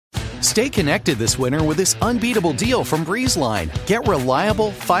Stay connected this winter with this unbeatable deal from Breezeline. Get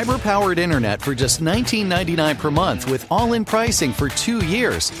reliable, fiber-powered internet for just $19.99 per month with all-in pricing for 2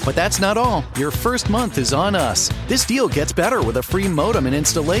 years. But that's not all. Your first month is on us. This deal gets better with a free modem and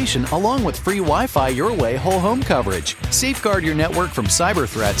installation, along with free Wi-Fi your way whole home coverage. Safeguard your network from cyber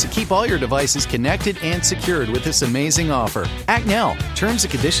threats and keep all your devices connected and secured with this amazing offer. Act now. Terms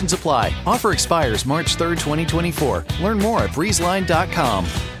and conditions apply. Offer expires March 3rd, 2024. Learn more at breezeline.com.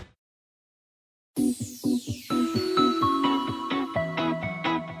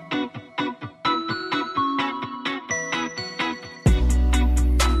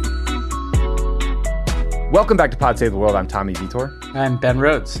 Welcome back to Pod Save the World. I'm Tommy Vitor. I'm Ben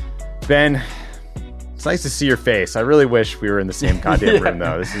Rhodes. Ben, it's nice to see your face. I really wish we were in the same goddamn room,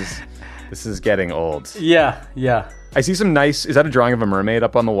 though. This is getting old. Yeah. I see some nice. Is that a drawing of a mermaid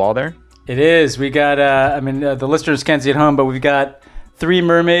up on the wall there? It is. We got. The listeners can't see it at home, but we've got 3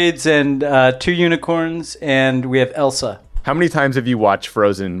 mermaids and 2 unicorns, and we have Elsa. How many times have you watched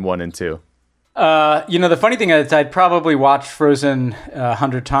Frozen 1 and 2? The funny thing is I'd probably watched Frozen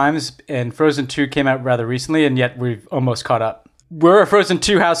 100 times, and Frozen 2 came out rather recently, and yet we've almost caught up. We're a Frozen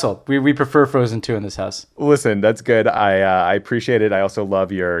 2 household. We prefer Frozen 2 in this house. Listen, that's good. I appreciate it. I also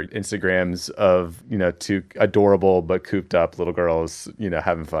love your Instagrams of, 2 adorable but cooped up little girls,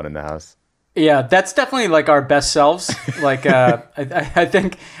 having fun in the house. Yeah, that's definitely like our best selves. Like, I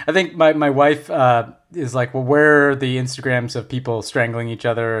think my wife is like, well, where are the Instagrams of people strangling each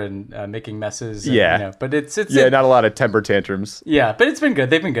other and making messes? And, but it's not a lot of temper tantrums. Yeah, but it's been good.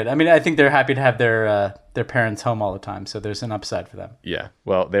 They've been good. I mean, I think they're happy to have their parents home all the time, so there's an upside for them. Yeah,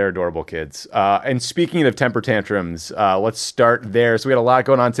 well, they're adorable kids. And speaking of temper tantrums, let's start there. So we had a lot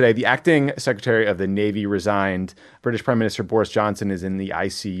going on today. The acting Secretary of the Navy resigned. British Prime Minister Boris Johnson is in the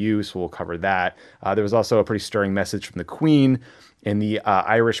ICU, so we'll cover that. There was also a pretty stirring message from the Queen, and the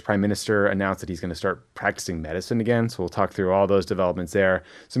Irish Prime Minister announced that he's going to start practicing medicine again, so we'll talk through all those developments there.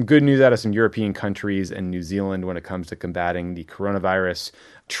 Some good news out of some European countries and New Zealand when it comes to combating the coronavirus.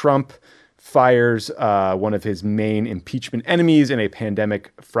 Trump fires one of his main impeachment enemies in a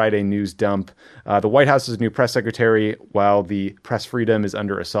pandemic Friday news dump. The White House's new press secretary, while the press freedom is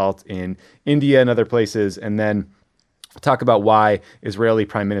under assault in India and other places. And then talk about why Israeli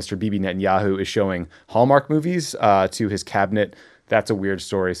Prime Minister Bibi Netanyahu is showing Hallmark movies to his cabinet. That's a weird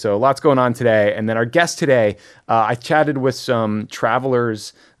story. So lots going on today. And then our guest today, I chatted with some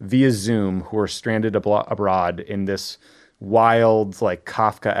travelers via Zoom who are stranded abroad in this wild, like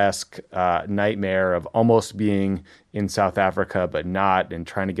Kafka-esque nightmare of almost being in South Africa, but not, and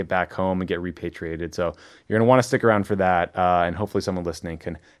trying to get back home and get repatriated. So you're going to want to stick around for that. And hopefully someone listening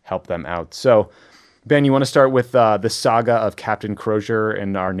can help them out. So Ben, you want to start with the saga of Captain Crozier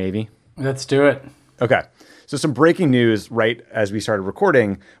in our Navy? Let's do it. Okay. So some breaking news right as we started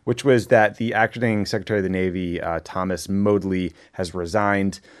recording, which was that the acting Secretary of the Navy, Thomas Modly, has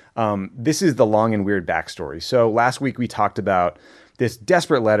resigned. This is the long and weird backstory. So last week we talked about this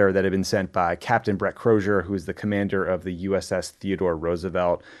desperate letter that had been sent by Captain Brett Crozier, who is the commander of the USS Theodore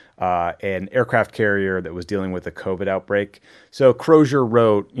Roosevelt, an aircraft carrier that was dealing with a COVID outbreak. So Crozier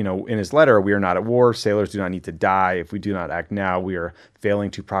wrote, in his letter, "We are not at war. Sailors do not need to die. If we do not act now, we are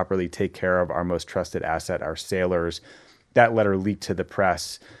failing to properly take care of our most trusted asset, our sailors." That letter leaked to the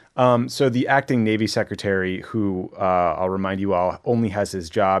press. So the acting Navy Secretary, who I'll remind you all, only has his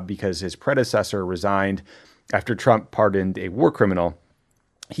job because his predecessor resigned after Trump pardoned a war criminal,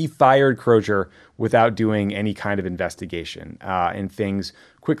 he fired Crozier without doing any kind of investigation, and things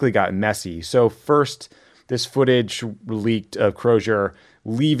quickly got messy. So first, this footage leaked of Crozier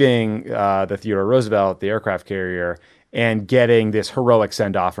leaving the Theodore Roosevelt, the aircraft carrier, and getting this heroic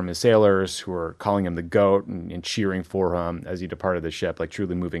send-off from his sailors who were calling him the GOAT and cheering for him as he departed the ship, like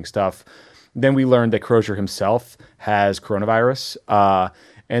truly moving stuff. Then we learned that Crozier himself has coronavirus.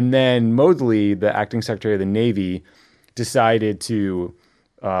 And then Modly, the acting Secretary of the Navy, decided to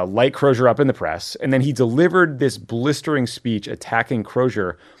light Crozier up in the press. And then he delivered this blistering speech attacking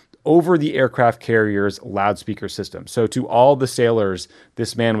Crozier over the aircraft carrier's loudspeaker system. So to all the sailors,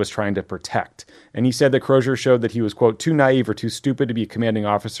 this man was trying to protect. And he said that Crozier showed that he was, quote, too naive or too stupid to be a commanding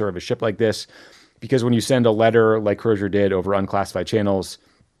officer of a ship like this, because when you send a letter like Crozier did over unclassified channels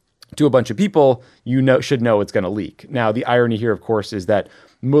to a bunch of people, should know it's going to leak. Now, the irony here, of course, is that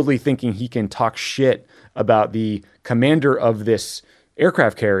Modly, thinking he can talk shit about the commander of this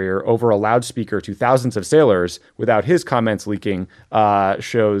aircraft carrier over a loudspeaker to thousands of sailors without his comments leaking,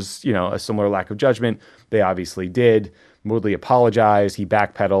 shows, a similar lack of judgment. They obviously did. Modly apologized. He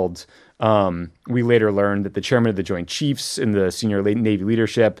backpedaled. We later learned that the chairman of the Joint Chiefs and the senior Navy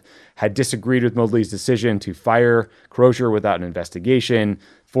leadership had disagreed with Modly's decision to fire Crozier without an investigation,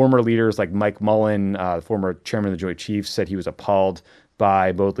 Former leaders like Mike Mullen, former chairman of the Joint Chiefs, said he was appalled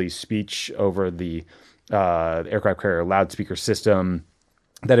by Moodley's speech over the aircraft carrier loudspeaker system,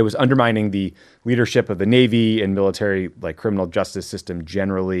 that it was undermining the leadership of the Navy and military, like criminal justice system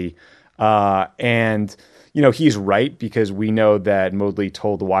generally. And, he's right, because we know that Moodley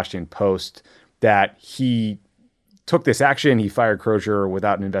told the Washington Post that he took this action. He fired Crozier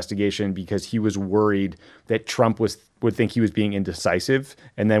without an investigation because he was worried that Trump would think he was being indecisive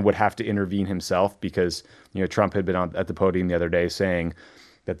and then would have to intervene himself, because Trump had been at the podium the other day saying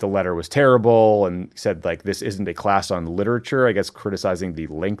that the letter was terrible and said, like, this isn't a class on literature, I guess criticizing the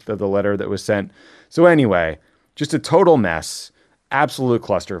length of the letter that was sent. So anyway, just a total mess, absolute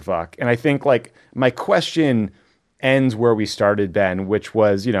clusterfuck. And I think, like, my question ends where we started, Ben, which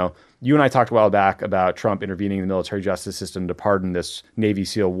was, you and I talked a while back about Trump intervening in the military justice system to pardon this Navy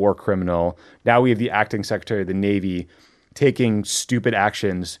SEAL war criminal. Now we have the acting Secretary of the Navy taking stupid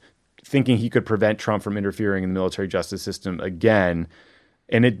actions, thinking he could prevent Trump from interfering in the military justice system again.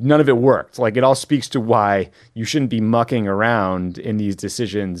 And none of it worked. Like, it all speaks to why you shouldn't be mucking around in these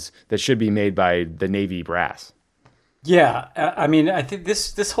decisions that should be made by the Navy brass. Yeah, I mean, I think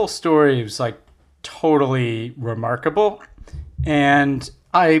this whole story was like totally remarkable, and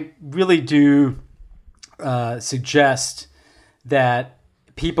I really do suggest that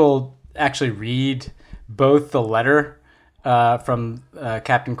people actually read both the letter from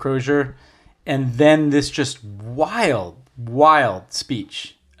Captain Crozier and then this just wild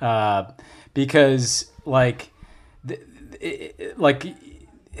speech, because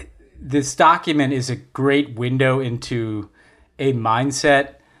this document is a great window into a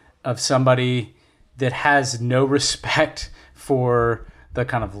mindset of somebody that has no respect for the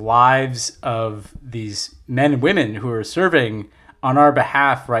kind of lives of these men and women who are serving on our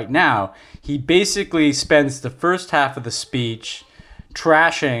behalf right now. He basically spends the first half of the speech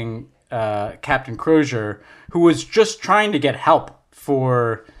trashing Captain Crozier, who was just trying to get help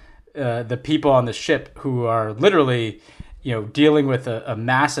for the people on the ship who are literally, dealing with a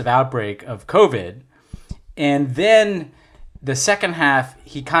massive outbreak of COVID. And then the second half,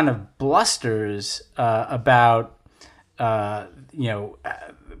 he kind of blusters about,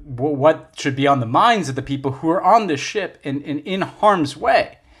 what should be on the minds of the people who are on the ship and in harm's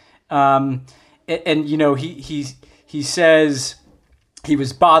way. He says he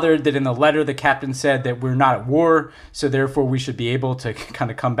was bothered that in the letter the captain said that we're not at war, so therefore we should be able to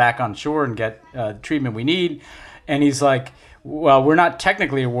kind of come back on shore and get the treatment we need. And he's like, well, we're not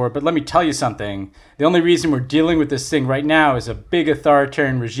technically at war, but let me tell you something. The only reason we're dealing with this thing right now is a big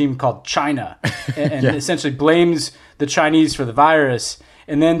authoritarian regime called China, and essentially blames the Chinese for the virus.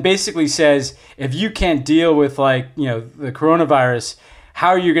 And then basically says, if you can't deal with the coronavirus, how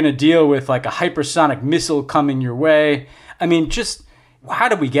are you going to deal with like a hypersonic missile coming your way? I mean, just how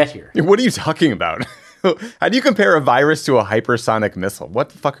did we get here? What are you talking about? How do you compare a virus to a hypersonic missile? What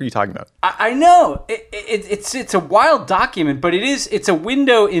the fuck are you talking about? I know it's a wild document, but it's a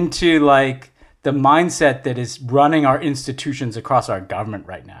window into like the mindset that is running our institutions across our government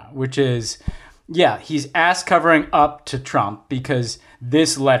right now, which is, he's ass covering up to Trump because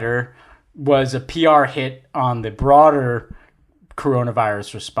this letter was a PR hit on the broader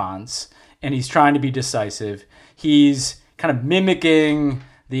coronavirus response, and he's trying to be decisive. He's kind of mimicking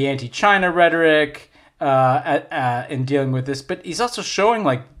the anti-China rhetoric in dealing with this, but he's also showing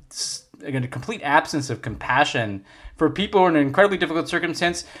like a complete absence of compassion for people in an incredibly difficult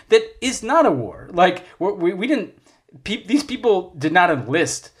circumstance that is not a war. Like we didn't. These people did not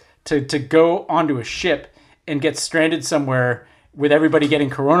enlist to go onto a ship and get stranded somewhere with everybody getting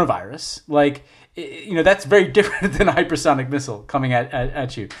coronavirus. Like, that's very different than a hypersonic missile coming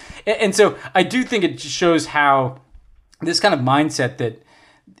at you. And so I do think it shows how this kind of mindset that,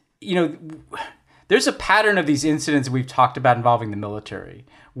 there's a pattern of these incidents we've talked about involving the military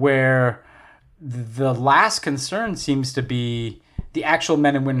where the last concern seems to be the actual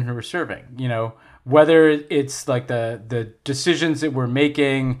men and women who are serving, whether it's like the decisions that we're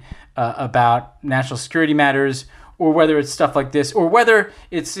making about national security matters, or whether it's stuff like this, or whether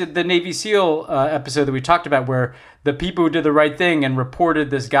it's the Navy SEAL episode that we talked about where the people who did the right thing and reported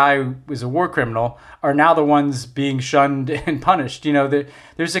this guy who was a war criminal are now the ones being shunned and punished.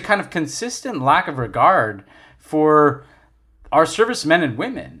 There's a kind of consistent lack of regard for our servicemen and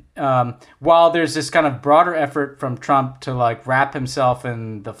women. While there's this kind of broader effort from Trump to like wrap himself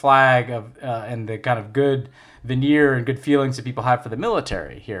in the flag of and the kind of good veneer and good feelings that people have for the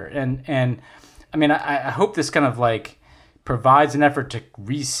military here. And I mean, I hope this kind of like provides an effort to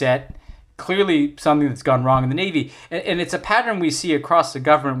reset clearly something that's gone wrong in the Navy. And it's a pattern we see across the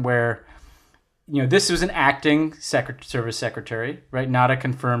government where, this was an acting service secretary, right? Not a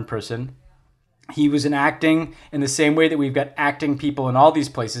confirmed person. He was acting in the same way that we've got acting people in all these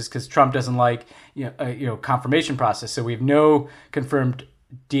places because Trump doesn't like confirmation process. So we have no confirmed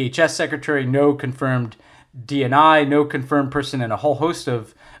DHS secretary, no confirmed DNI, no confirmed person in a whole host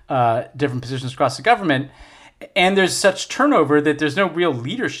of different positions across the government. And there's such turnover that there's no real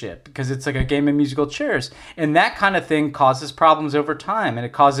leadership because it's like a game of musical chairs. And that kind of thing causes problems over time. And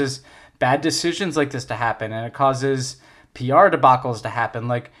it causes bad decisions like this to happen. And it causes PR debacles to happen.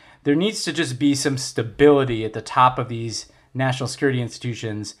 Like, there needs to just be some stability at the top of these national security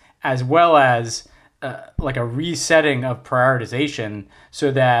institutions, as well as like a resetting of prioritization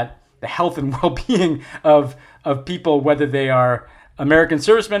so that the health and well-being of people, whether they are American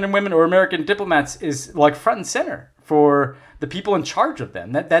servicemen and women or American diplomats, is like front and center for the people in charge of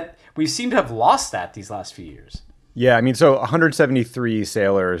them. That we seem to have lost that these last few years. Yeah, I mean, so 173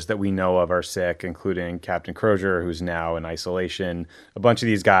 sailors that we know of are sick, including Captain Crozier, who's now in isolation. A bunch of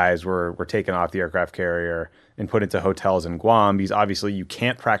these guys were taken off the aircraft carrier and put into hotels in Guam because obviously you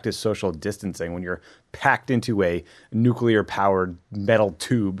can't practice social distancing when you're packed into a nuclear-powered metal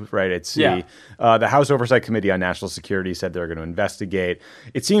tube right at sea. Yeah. The House Oversight Committee on National Security said they're going to investigate.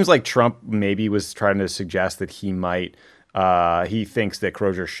 It seems like Trump maybe was trying to suggest that he thinks that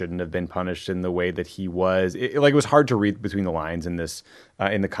Crozier shouldn't have been punished in the way that he was. It was hard to read between the lines in this,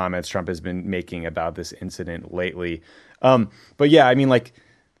 in the comments Trump has been making about this incident lately. But yeah, I mean, like,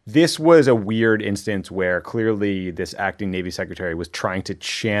 this was a weird instance where clearly this acting Navy secretary was trying to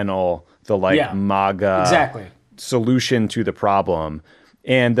channel the MAGA solution to the problem.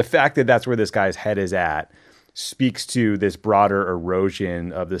 And the fact that that's where this guy's head is at speaks to this broader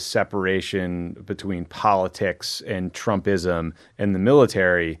erosion of the separation between politics and Trumpism and the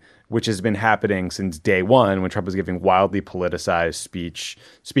military, which has been happening since day one when Trump was giving wildly politicized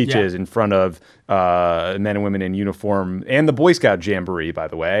speeches in front of men and women in uniform and the Boy Scout Jamboree, by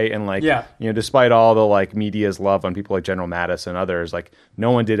the way. And despite all the media's love on people like General Mattis and others,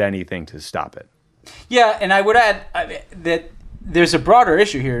 no one did anything to stop it. Yeah, and I would add that there's a broader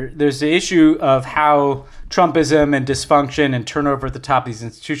issue here. There's the issue of how Trumpism and dysfunction and turnover at the top of these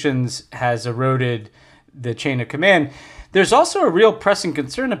institutions has eroded the chain of command. There's also a real pressing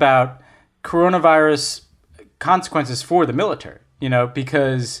concern about coronavirus consequences for the military,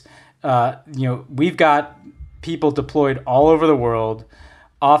 because, we've got people deployed all over the world.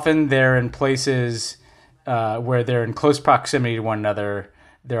 Often they're in places where they're in close proximity to one another.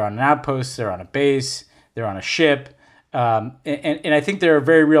 They're on an outpost, they're on a base, they're on a ship. And I think there are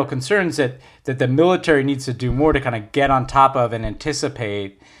very real concerns that the military needs to do more to kind of get on top of and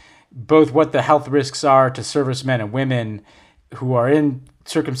anticipate both what the health risks are to servicemen and women who are in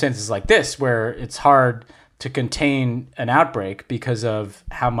circumstances like this, where it's hard to contain an outbreak because of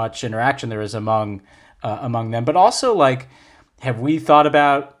how much interaction there is among them. But also, have we thought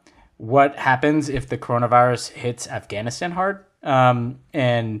about what happens if the coronavirus hits Afghanistan hard,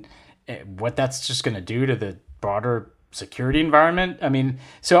 and what that's just going to do to the broader security environment? I mean,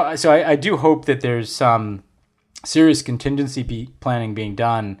 so I do hope that there's some serious contingency planning being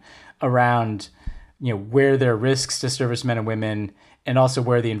done around, where there are risks to servicemen and women, and also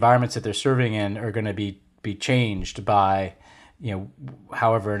where the environments that they're serving in are going to be changed by,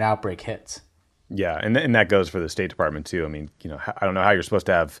 however an outbreak hits. Yeah, and that goes for the State Department too. I mean, I don't know how you're supposed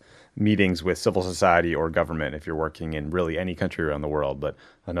to have meetings with civil society or government if you're working in really any country around the world, but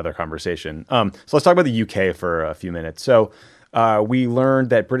another conversation. So let's talk about the UK for a few minutes. So we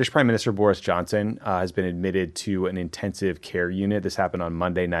learned that British Prime Minister Boris Johnson has been admitted to an intensive care unit. This happened on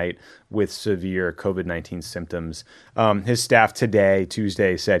Monday night with severe COVID-19 symptoms. His staff today,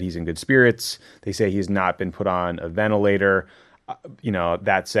 Tuesday, said he's in good spirits. They say he's not been put on a ventilator.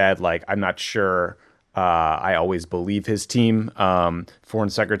 That said, I'm not sure I always believe his team. Foreign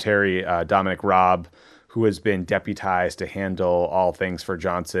Secretary Dominic Raab, who has been deputized to handle all things for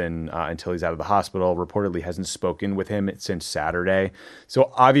Johnson until he's out of the hospital, reportedly hasn't spoken with him since Saturday.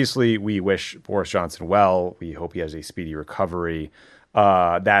 So obviously we wish Boris Johnson well. We hope he has a speedy recovery.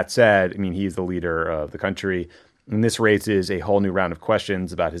 That said, I mean, he's the leader of the country. And this raises a whole new round of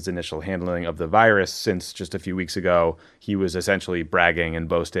questions about his initial handling of the virus, since just a few weeks ago, he was essentially bragging and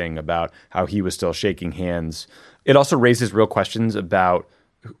boasting about how he was still shaking hands. It also raises real questions about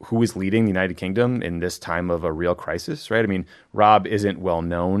who is leading the United Kingdom in this time of a real crisis, right? I mean, Rob isn't well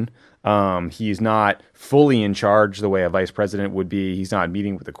known. He's not fully in charge the way a vice president would be. He's not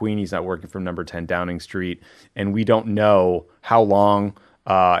meeting with the Queen. He's not working from number 10 Downing Street. And we don't know how long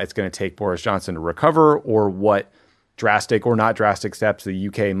it's going to take Boris Johnson to recover, or what drastic or not drastic steps the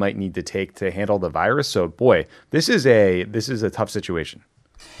UK might need to take to handle the virus. So, boy, this is a tough situation.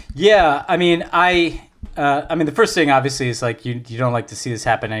 Yeah, I mean, the first thing obviously is like you don't like to see this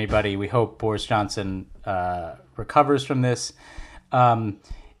happen to anybody. We hope Boris Johnson recovers from this.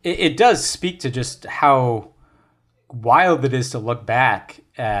 It does speak to just how wild it is to look back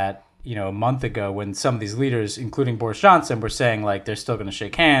at, a month ago when some of these leaders, including Boris Johnson, were saying like they're still going to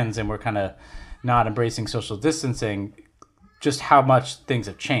shake hands and we're kind of not embracing social distancing. Just how much things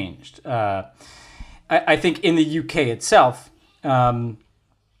have changed. I think in the UK itself,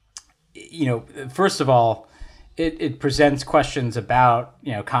 first of all, it presents questions about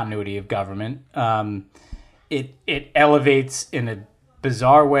continuity of government. It elevates in a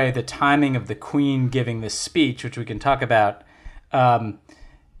bizarre way the timing of the Queen giving this speech, which we can talk about.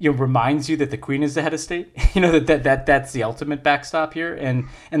 Reminds you that the Queen is the head of state. That's the ultimate backstop here,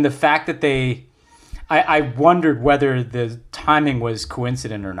 and the fact that they. I wondered whether the timing was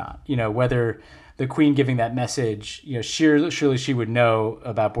coincident or not. Whether the Queen giving that message, surely she would know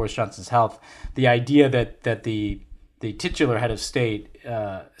about Boris Johnson's health. The idea that the titular head of state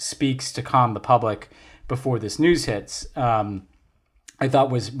speaks to calm the public before this news hits, I thought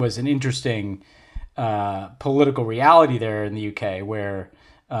was an interesting political reality there in the UK, where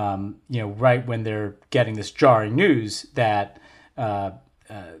right when they're getting this jarring news that.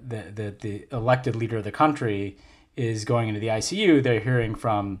 The elected leader of the country is going into the ICU, they're hearing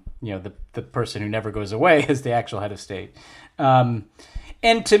from the person who never goes away as the actual head of state. And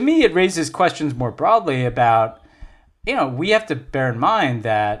to me, it raises questions more broadly about, we have to bear in mind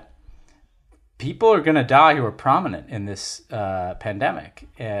that people are going to die who are prominent in this pandemic.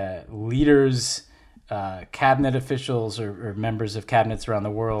 Leaders, cabinet officials or members of cabinets around the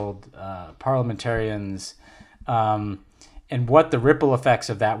world, parliamentarians, and what the ripple effects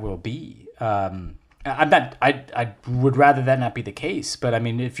of that will be. I would rather that not be the case. But I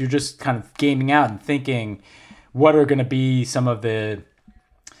mean, if you're just kind of gaming out and thinking, what are going to be some of the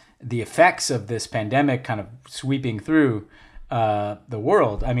effects of this pandemic kind of sweeping through the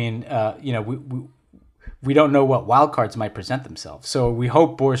world? I mean, we don't know what wild cards might present themselves. So we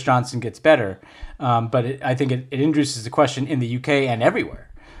hope Boris Johnson gets better. But I think it introduces the question in the UK and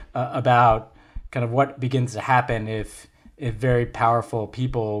everywhere about kind of what begins to happen if very powerful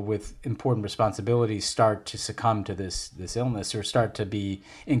people with important responsibilities start to succumb to this illness or start to be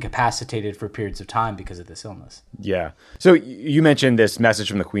incapacitated for periods of time because of this illness. Yeah. So you mentioned this message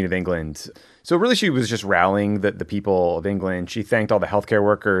from the Queen of England. So really she was just rallying the people of England. She thanked all the healthcare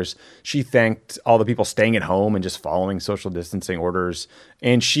workers. She thanked all the people staying at home and just following social distancing orders.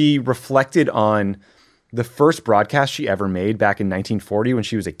 And she reflected on the first broadcast she ever made back in 1940 when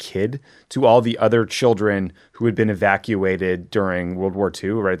she was a kid to all the other children who had been evacuated during World War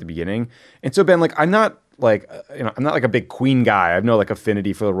II right at the beginning. And so, Ben, like, I'm not like a big Queen guy. I have no like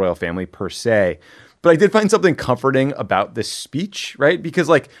affinity for the royal family per se. But I did find something comforting about this speech, right? Because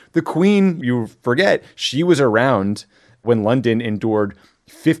like the Queen, you forget, she was around when London endured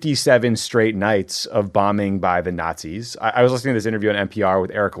 57 straight nights of bombing by the Nazis. I was listening to this interview on NPR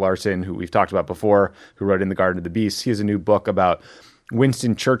with Eric Larson, who we've talked about before, who wrote In the Garden of the Beast. He has a new book about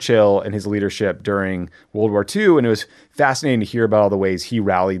Winston Churchill and his leadership during World War II. And it was fascinating to hear about all the ways he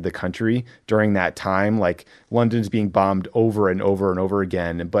rallied the country during that time. Like London's being bombed over and over and over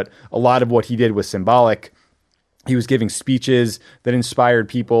again. But a lot of what he did was symbolic. He was giving speeches that inspired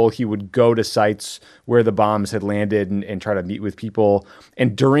people. He would go to sites where the bombs had landed and try to meet with people.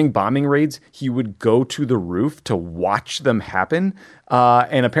 And during bombing raids, he would go to the roof to watch them happen.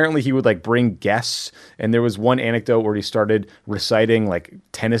 And apparently he would like bring guests. And there was one anecdote where he started reciting like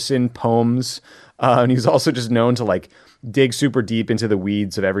Tennyson poems. And he was also just known to like dig super deep into the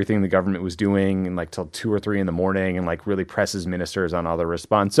weeds of everything the government was doing and like till 2 or 3 in the morning and like really press his ministers on all the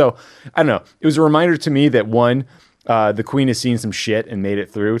response. So I don't know. It was a reminder to me that one, the Queen has seen some shit and made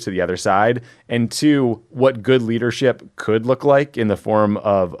it through to the other side. And two, what good leadership could look like in the form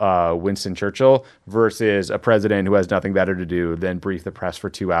of Winston Churchill versus a president who has nothing better to do than brief the press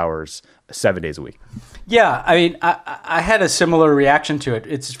for 2 hours, 7 days a week. Yeah. I mean, I had a similar reaction to it.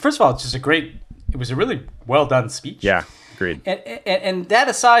 It's first of all, it's just it was a really well done speech. Yeah, agreed. And that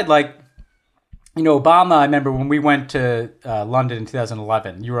aside, like, you know, Obama, I remember when we went to London in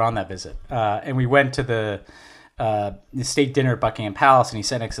 2011, you were on that visit, and we went to the state dinner at Buckingham Palace, and he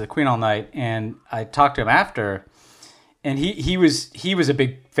sat next to the Queen all night. And I talked to him after, and he was a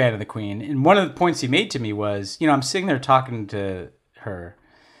big fan of the Queen. And one of the points he made to me was, you know, I'm sitting there talking to her,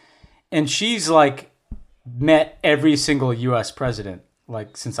 and she's like met every single U.S. president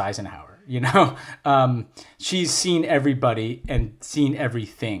like since Eisenhower. You know, she's seen everybody and seen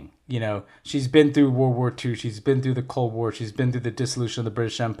everything. You know, she's been through World War II. She's been through the Cold War. She's been through the dissolution of the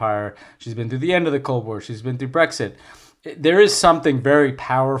British Empire. She's been through the end of the Cold War. She's been through Brexit. there is something very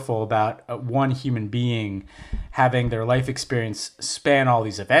powerful about one human being having their life experience span all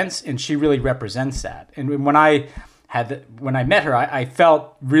these events, and she really represents that. And when I met her, I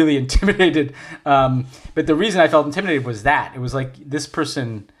felt really intimidated. But the reason I felt intimidated was that it was like this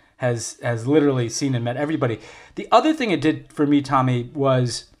person has literally seen and met everybody. The other thing it did for me, Tommy,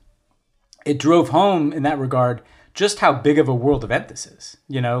 was it drove home in that regard just how big of a world event this is.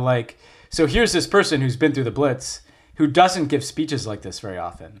 Like, so here's this person who's been through the Blitz who doesn't give speeches like this very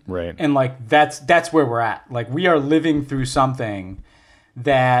often. Right. And like that's where we're at. Like, we are living through something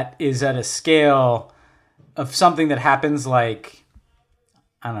that is at a scale of something that happens like,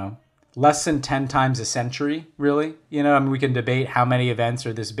 I don't know, less than 10 times a century, really. I mean, we can debate how many events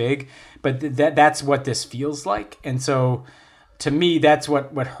are this big, but that's what this feels like. And so to me, that's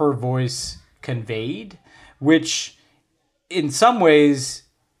what her voice conveyed, which in some ways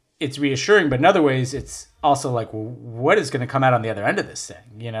it's reassuring, but in other ways it's also like, well, what is going to come out on the other end of this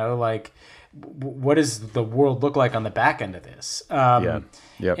thing? Like, what does the world look like on the back end of this? Yep.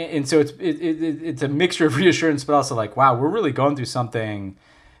 And so it's a mixture of reassurance, but also like, wow, we're really going through something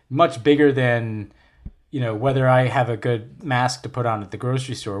much bigger than, whether I have a good mask to put on at the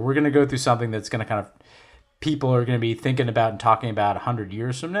grocery store. We're going to go through something that's going to kind of, people are going to be thinking about and talking about 100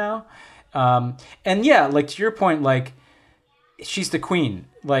 years from now. And yeah, like to your point, like, she's the queen.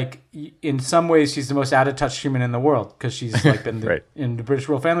 Like, in some ways, she's the most out of touch human in the world because she's like been right. in the British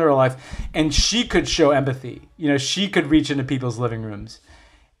royal family her whole life, and she could show empathy. She could reach into people's living rooms,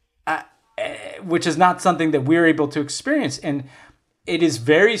 which is not something that we're able to experience. And it is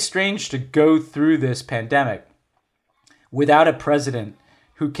very strange to go through this pandemic without a president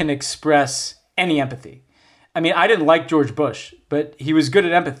who can express any empathy. I mean, I didn't like George Bush, but he was good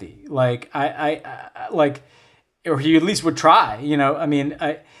at empathy. Like, I like. Or he at least would try, I mean,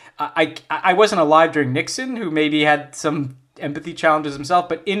 I wasn't alive during Nixon, who maybe had some empathy challenges himself,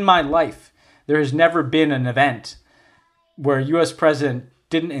 but in my life, there has never been an event where a U.S. president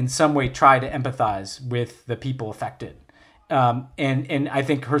didn't in some way try to empathize with the people affected. And I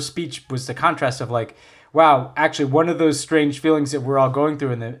think her speech was the contrast of like, wow, actually one of those strange feelings that we're all going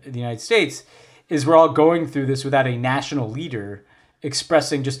through in the United States is we're all going through this without a national leader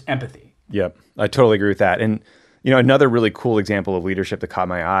expressing just empathy. Yep, I totally agree with that. And another really cool example of leadership that caught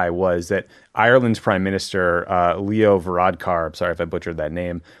my eye was that Ireland's Prime Minister, Leo Varadkar, I'm sorry if I butchered that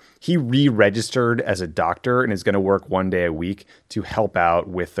name, he re-registered as a doctor and is going to work one day a week to help out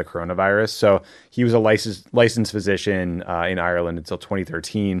with the coronavirus. So he was a licensed physician in Ireland until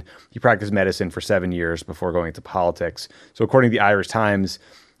 2013. He practiced medicine for 7 years before going into politics. So according to the Irish Times,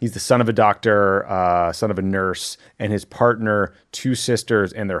 he's the son of a doctor, son of a nurse, and his partner, 2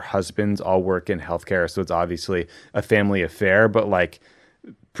 sisters, and their husbands all work in healthcare. So it's obviously a family affair, but like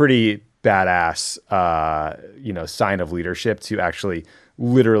pretty badass, sign of leadership to actually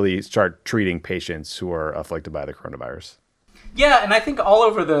literally start treating patients who are afflicted by the coronavirus. Yeah, and I think all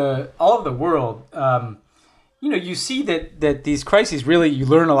over the world, you see that these crises really, you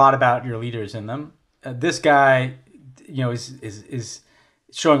learn a lot about your leaders in them. This guy, is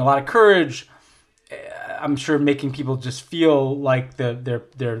showing a lot of courage. I'm sure making people just feel like their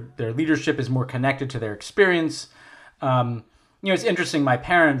leadership is more connected to their experience. It's interesting. My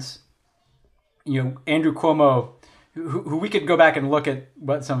parents, Andrew Cuomo, who we could go back and look at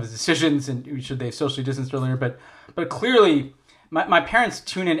what some of his decisions and should they have socially distanced earlier, but clearly my parents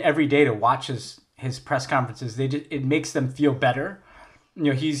tune in every day to watch his press conferences. It makes them feel better.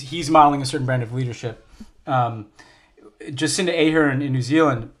 He's modeling a certain brand of leadership. Jacinda Ardern in New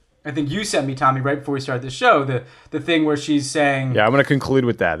Zealand, I think you sent me, Tommy, right before we started the show, the thing where she's saying... Yeah, I'm going to conclude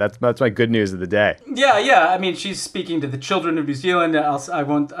with that. That's my good news of the day. Yeah. I mean, she's speaking to the children of New Zealand. I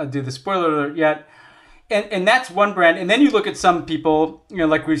won't do the spoiler alert yet. And that's one brand. And then you look at some people,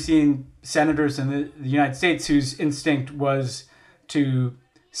 like we've seen senators in the United States whose instinct was to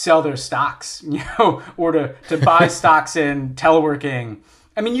sell their stocks, or to buy stocks in teleworking.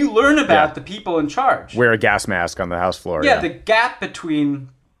 I mean, you learn about the people in charge. Wear a gas mask on the House floor. Yeah, the gap between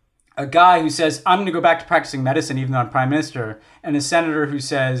a guy who says, I'm going to go back to practicing medicine even though I'm prime minister, and a senator who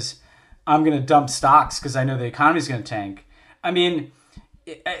says, I'm going to dump stocks because I know the economy is going to tank. I mean,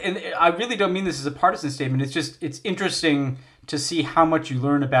 and I really don't mean this as a partisan statement. It's interesting to see how much you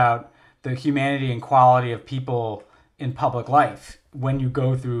learn about the humanity and quality of people in public life when you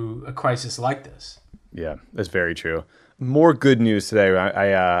go through a crisis like this. Yeah, that's very true. More good news today.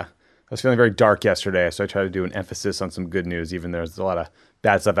 I was feeling very dark yesterday, so I tried to do an emphasis on some good news, even though there's a lot of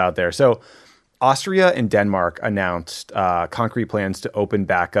bad stuff out there. So Austria and Denmark announced concrete plans to open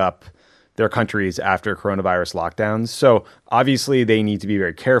back up their countries after coronavirus lockdowns. So obviously they need to be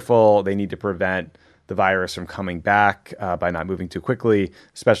very careful. They need to prevent the virus from coming back by not moving too quickly,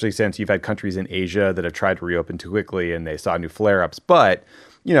 especially since you've had countries in Asia that have tried to reopen too quickly and they saw new flare-ups. But,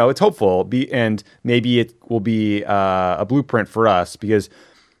 it's hopeful, and maybe it will be a blueprint for us because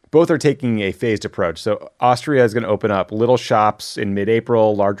both are taking a phased approach. So Austria is going to open up little shops in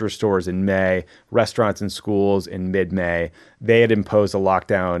mid-April, larger stores in May, restaurants and schools in mid-May. They had imposed a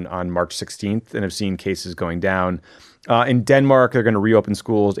lockdown on March 16th and have seen cases going down. In Denmark, they're going to reopen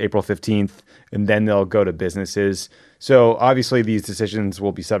schools April 15th, and then they'll go to businesses. So obviously these decisions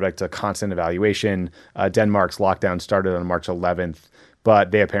will be subject to constant evaluation. Denmark's lockdown started on March 11th,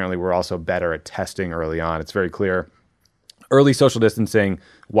 but they apparently were also better at testing early on. It's very clear. Early social distancing,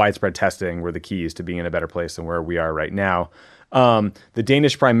 widespread testing were the keys to being in a better place than where we are right now. The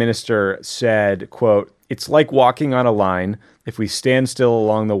Danish prime minister said, quote, "It's like walking on a line. If we stand still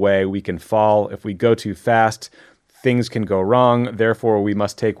along the way, we can fall. If we go too fast, things can go wrong. Therefore, we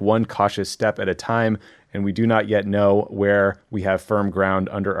must take one cautious step at a time, and we do not yet know where we have firm ground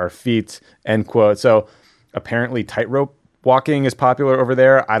under our feet," end quote. So apparently tightrope walking is popular over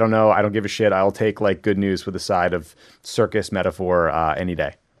there. I don't know. I don't give a shit. I'll take good news with a side of circus metaphor any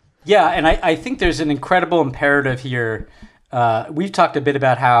day. Yeah, and I think there's an incredible imperative here. We've talked a bit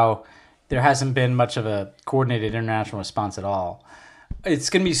about how there hasn't been much of a coordinated international response at all.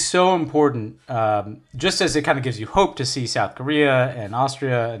 It's going to be so important, just as it kind of gives you hope to see South Korea and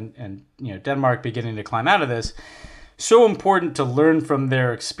Austria and Denmark beginning to climb out of this. So important to learn from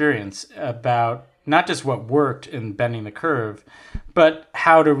their experience about not just what worked in bending the curve, but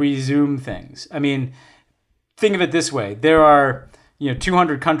how to resume things. I mean, think of it this way. There are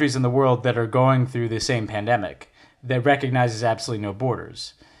 200 countries in the world that are going through the same pandemic that recognizes absolutely no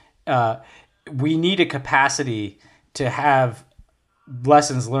borders. We need a capacity to have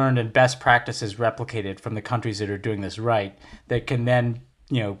lessons learned and best practices replicated from the countries that are doing this right that can then,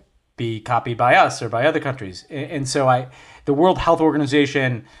 be copied by us or by other countries. And so the World Health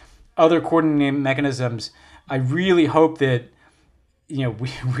Organization, other coordinating mechanisms, I really hope that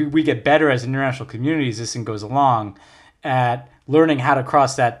we get better as international communities as this thing goes along at learning how to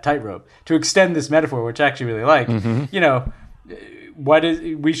cross that tightrope. To extend this metaphor, which I actually really like,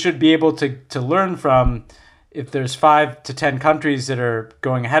 we should be able to learn from, if there's 5 to 10 countries that are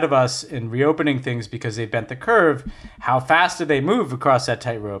going ahead of us in reopening things because they bent the curve, how fast do they move across that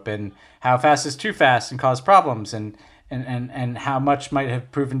tightrope, and how fast is too fast and cause problems, and how much might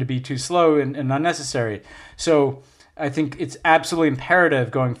have proven to be too slow and unnecessary. So I think it's absolutely imperative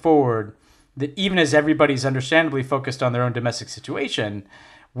going forward that even as everybody's understandably focused on their own domestic situation,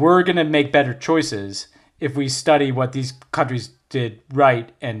 we're going to make better choices if we study what these countries did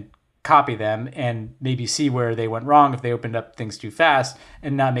right and copy them and maybe see where they went wrong if they opened up things too fast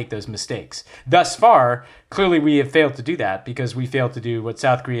and not make those mistakes. Thus far, clearly we have failed to do that because we failed to do what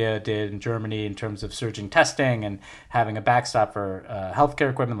South Korea did in Germany in terms of surging testing and having a backstop for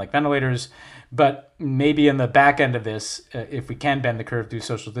healthcare equipment like ventilators. But maybe in the back end of this, if we can bend the curve through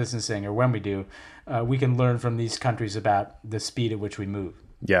social distancing, or when we do, we can learn from these countries about the speed at which we move.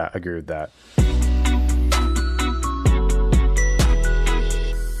 Yeah, I agree with that.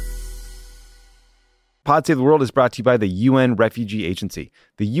 Pod Save the World is brought to you by the UN Refugee Agency.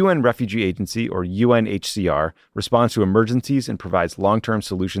 The UN Refugee Agency, or UNHCR, responds to emergencies and provides long-term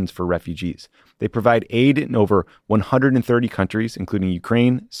solutions for refugees. They provide aid in over 130 countries, including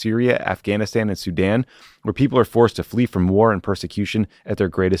Ukraine, Syria, Afghanistan, and Sudan, where people are forced to flee from war and persecution at their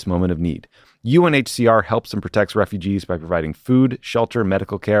greatest moment of need. UNHCR helps and protects refugees by providing food, shelter,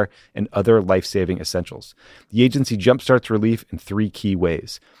 medical care, and other life-saving essentials. The agency jumpstarts relief in 3 key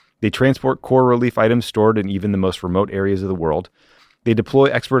ways. They transport core relief items stored in even the most remote areas of the world. They deploy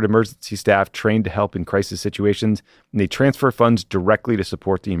expert emergency staff trained to help in crisis situations, and they transfer funds directly to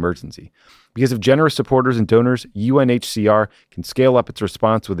support the emergency. Because of generous supporters and donors, UNHCR can scale up its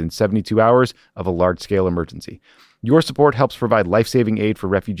response within 72 hours of a large-scale emergency. Your support helps provide life-saving aid for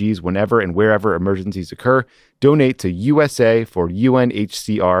refugees whenever and wherever emergencies occur. Donate to USA for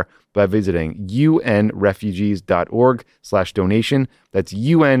UNHCR by visiting unrefugees.org/donation. That's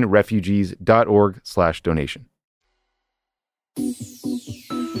unrefugees.org/donation.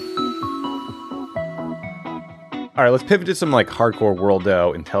 All right, let's pivot to some hardcore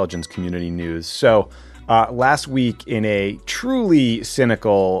worldo intelligence community news. So last week, in a truly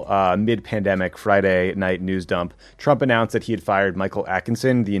cynical mid-pandemic Friday night news dump, Trump announced that he had fired Michael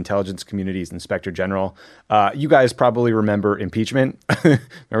Atkinson, the intelligence community's inspector general. You guys probably remember impeachment.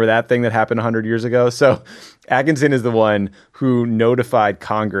 Remember that thing that happened 100 years ago? So Atkinson is the one who notified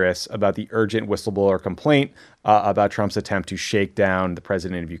Congress about the urgent whistleblower complaint about Trump's attempt to shake down the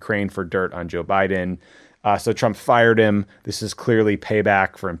president of Ukraine for dirt on Joe Biden. So Trump fired him. This is clearly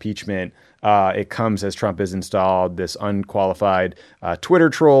payback for impeachment. It comes as Trump has installed this unqualified Twitter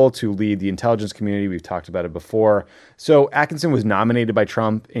troll to lead the intelligence community. We've talked about it before. So Atkinson was nominated by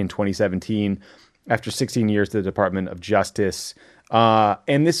Trump in 2017 after 16 years to the Department of Justice.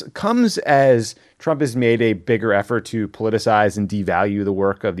 And this comes as Trump has made a bigger effort to politicize and devalue the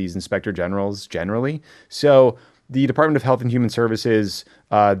work of these inspector generals generally. So the Department of Health and Human Services,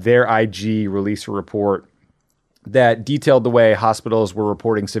 their IG released a report that detailed the way hospitals were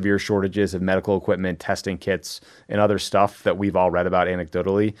reporting severe shortages of medical equipment, testing kits, and other stuff that we've all read about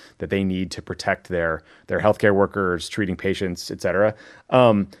anecdotally that they need to protect their healthcare workers, treating patients, et cetera.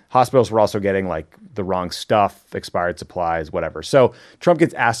 Hospitals were also getting like the wrong stuff, expired supplies, whatever. So Trump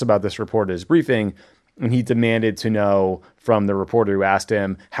gets asked about this report at his briefing, and he demanded to know from the reporter who asked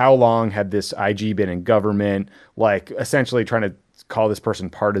him, how long had this IG been in government, like essentially trying to call this person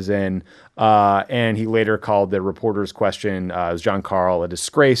partisan. And he later called the reporter's question, it was John Carl, a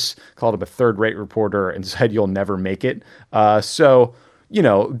disgrace, called him a third-rate reporter, and said, you'll never make it. So, you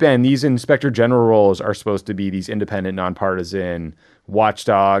know, Ben, these inspector general roles are supposed to be these independent, nonpartisan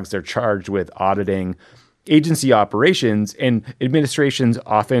watchdogs. They're charged with auditing agency operations, and administrations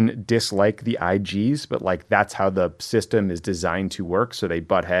often dislike the IGs, but like that's how the system is designed to work. So they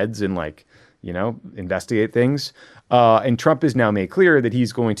butt heads and like, you know, investigate things. And Trump has now made clear that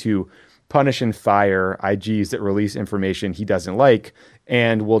he's going to punish and fire IGs that release information he doesn't like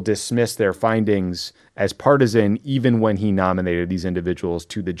and will dismiss their findings as partisan even when he nominated these individuals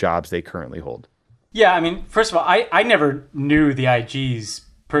to the jobs they currently hold. Yeah, I mean, first of all, I never knew the IGs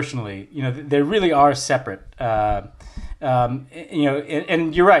personally. You know, they really are separate. You know,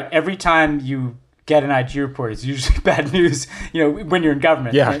 and you're right. Every time you get an IG report, it's usually bad news, you know, when you're in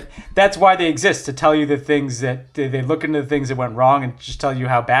government. Yeah. And that's why they exist, to tell you the things that they look into the things that went wrong and just tell you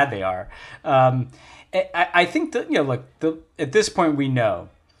how bad they are. I think that, you know, like at this point we know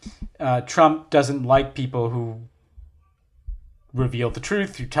Trump doesn't like people who reveal the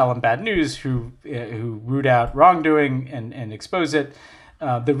truth, who tell him bad news, who root out wrongdoing and expose it.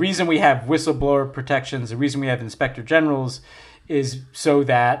 The reason we have whistleblower protections, the reason we have inspector generals is so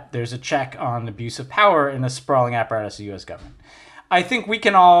that there's a check on abuse of power in a sprawling apparatus of the U.S. government. I think we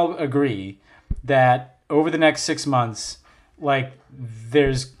can all agree that over the next 6 months, like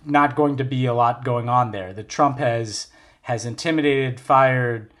there's not going to be a lot going on there. That Trump has intimidated,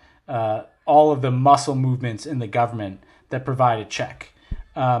 fired all of the muscle movements in the government that provide a check.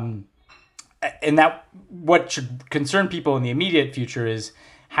 And that what should concern people in the immediate future is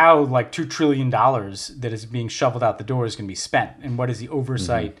how like $2 trillion that is being shoveled out the door is going to be spent, and what is the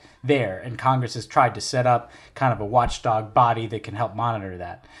oversight there. And Congress has tried to set up kind of a watchdog body that can help monitor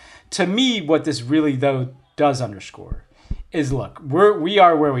that. To me, what this really, though, does underscore is, look, we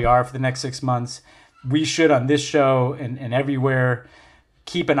are where we are for the next 6 months. We should, on this show and everywhere,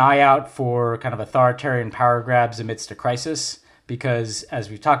 keep an eye out for kind of authoritarian power grabs amidst a crisis, because as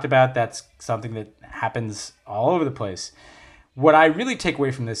we've talked about, that's something that happens all over the place. What I really take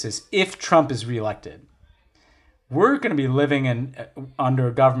away from this is, if Trump is reelected, we're going to be living under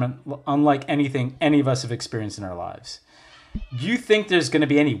a government unlike anything any of us have experienced in our lives. Do you think there's going to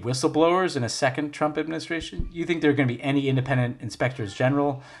be any whistleblowers in a second Trump administration? Do you think there are going to be any independent inspectors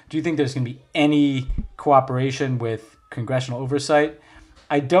general? Do you think there's going to be any cooperation with congressional oversight?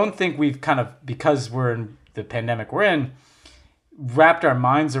 I don't think we've kind of, because we're in the pandemic we're in, wrapped our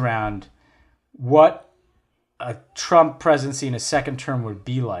minds around what a Trump presidency in a second term would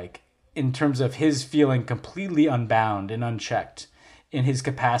be like, in terms of his feeling completely unbound and unchecked in his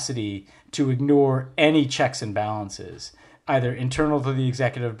capacity to ignore any checks and balances, either internal to the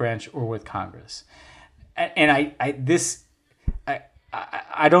executive branch or with Congress. And I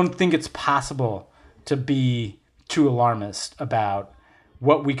don't think it's possible to be too alarmist about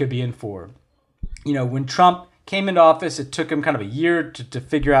what we could be in for. You know, when Trump came into office, it took him kind of a year to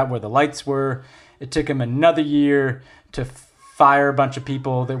figure out where the lights were. It took him another year to fire a bunch of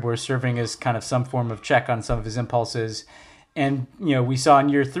people that were serving as kind of some form of check on some of his impulses. And, you know, we saw in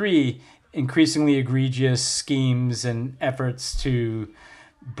year 3 increasingly egregious schemes and efforts to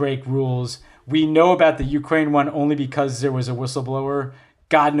break rules. We know about the Ukraine one only because there was a whistleblower.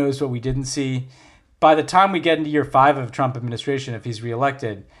 God knows what we didn't see. By the time we get into year 5 of Trump administration, if he's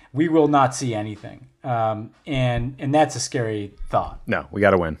reelected, we will not see anything. And that's a scary thought. No, we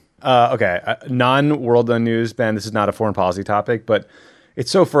got to win. Okay, non-world news, Ben. This is not a foreign policy topic, but it's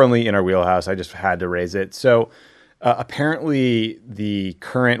so firmly in our wheelhouse, I just had to raise it. So apparently the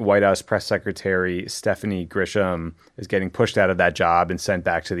current White House press secretary, Stephanie Grisham, is getting pushed out of that job and sent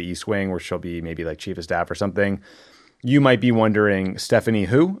back to the East Wing, where she'll be maybe like chief of staff or something. You might be wondering, Stephanie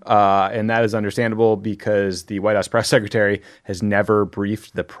who? And that is understandable because the White House press secretary has never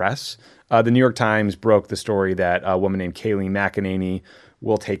briefed the press. The New York Times broke the story that a woman named Kayleigh McEnany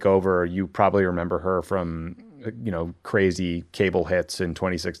will take over. You probably remember her from, crazy cable hits in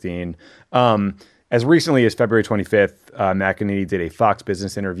 2016. As recently as February 25th, McEnany did a Fox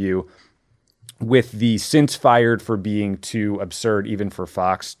Business interview with the since fired for being too absurd, even for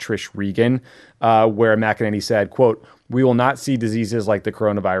Fox, Trish Regan, where McEnany said, quote, "We will not see diseases like the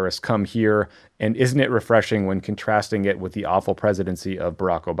coronavirus come here. And isn't it refreshing when contrasting it with the awful presidency of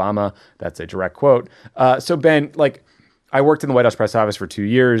Barack Obama?" That's a direct quote. So Ben, I worked in the White House press office for 2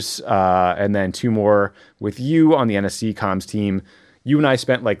 years, and then 2 more with you on the NSC comms team. You and I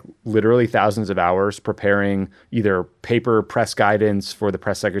spent literally thousands of hours preparing either paper press guidance for the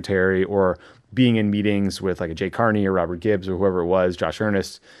press secretary or being in meetings with a Jay Carney or Robert Gibbs or whoever it was, Josh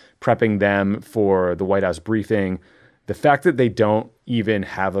Earnest, prepping them for the White House briefing. The fact that they don't even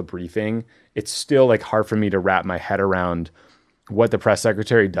have a briefing, it's still hard for me to wrap my head around what the press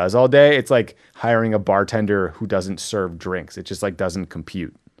secretary does all day. It's like hiring a bartender who doesn't serve drinks. It just doesn't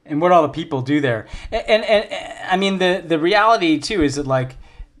compute. And what all the people do there. And I mean, the reality too is that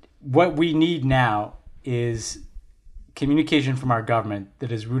what we need now is communication from our government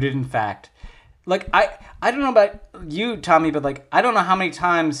that is rooted in fact. I don't know about you, Tommy, but I don't know how many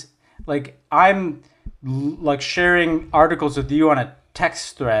times I'm sharing articles with you on a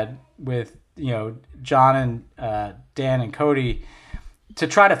text thread with John and Dan and Cody to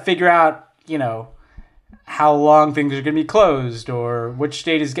try to figure out how long things are going to be closed or which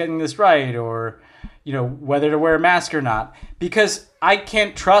state is getting this right or whether to wear a mask or not, because I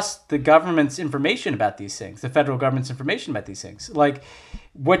can't trust the government's information about these things, the federal government's information about these things.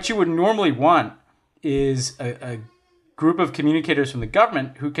 What you would normally want is a group of communicators from the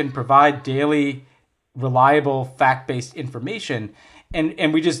government who can provide daily, reliable, fact-based information.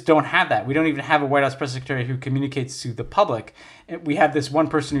 And we just don't have that. We don't even have a White House press secretary who communicates to the public. We have this one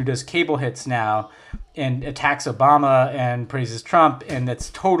person who does cable hits now and attacks Obama and praises Trump, and that's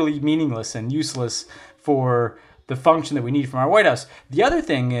totally meaningless and useless for the function that we need from our White House. The other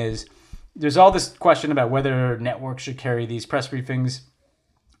thing is there's all this question about whether networks should carry these press briefings.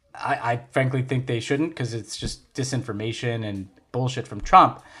 I frankly think they shouldn't, because it's just disinformation and bullshit from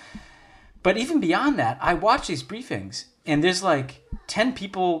Trump. But even beyond that, I watch these briefings, and there's 10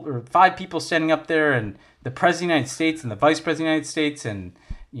 people or 5 people standing up there, and the President of the United States and the Vice President of the United States and,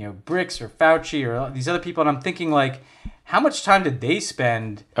 Bricks or Fauci or these other people. And I'm thinking, how much time did they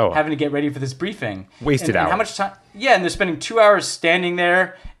spend having to get ready for this briefing? Wasted hours. And how much time? Yeah, and they're spending 2 hours standing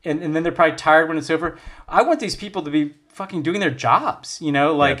there, and then they're probably tired when it's over. I want these people to be fucking doing their jobs,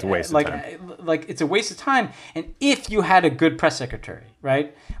 it's a waste of time. It's a waste of time. And if you had a good press secretary,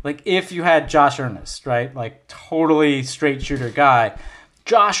 right? If you had Josh Earnest, right? Totally straight shooter guy,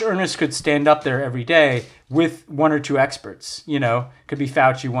 Josh Earnest could stand up there every day with 1 or 2 experts, could be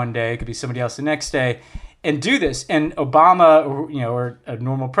Fauci one day, could be somebody else the next day, and do this. And Obama or a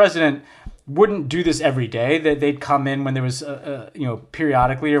normal president wouldn't do this every day. That they'd come in when there was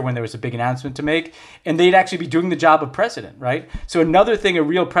periodically or when there was a big announcement to make, and they'd actually be doing the job of president, right? So another thing a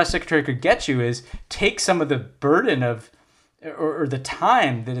real press secretary could get you is take some of the burden of or the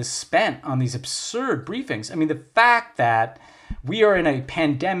time that is spent on these absurd briefings. I mean, the fact that we are in a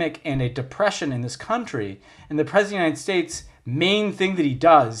pandemic and a depression in this country, and the President of the United States' main thing that he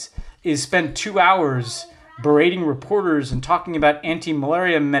does is spend 2 hours berating reporters and talking about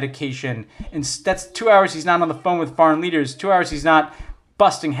anti-malaria medication. And that's 2 hours he's not on the phone with foreign leaders. 2 hours he's not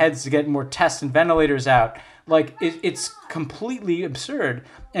busting heads to get more tests and ventilators out. It's completely absurd.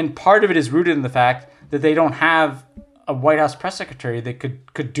 And part of it is rooted in the fact that they don't have a White House press secretary that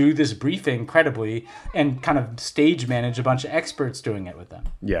could do this briefing credibly and kind of stage manage a bunch of experts doing it with them.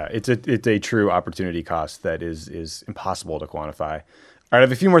 Yeah, it's a true opportunity cost that is impossible to quantify. All right, I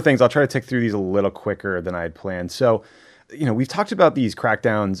have a few more things. I'll try to tick through these a little quicker than I had planned. So, we've talked about these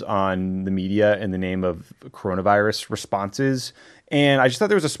crackdowns on the media in the name of coronavirus responses. And I just thought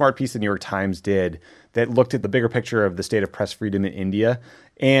there was a smart piece the New York Times did that looked at the bigger picture of the state of press freedom in India.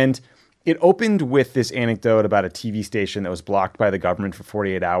 And it opened with this anecdote about a TV station that was blocked by the government for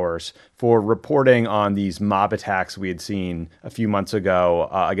 48 hours for reporting on these mob attacks we had seen a few months ago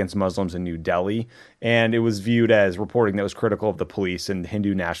against Muslims in New Delhi. And it was viewed as reporting that was critical of the police and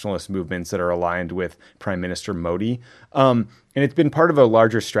Hindu nationalist movements that are aligned with Prime Minister Modi. And it's been part of a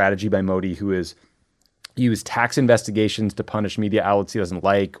larger strategy by Modi, who is used tax investigations to punish media outlets he doesn't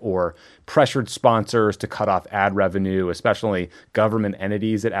like, or pressured sponsors to cut off ad revenue, especially government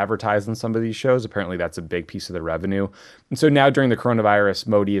entities that advertise on some of these shows. Apparently that's a big piece of the revenue. And so now during the coronavirus,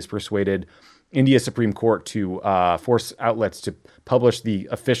 Modi has persuaded India's Supreme Court to force outlets to publish the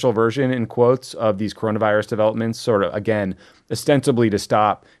official version, in quotes, of these coronavirus developments, sort of, again, ostensibly to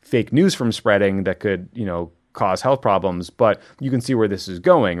stop fake news from spreading that could, cause health problems. But you can see where this is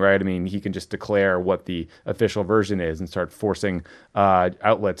going, right? I mean, he can just declare what the official version is and start forcing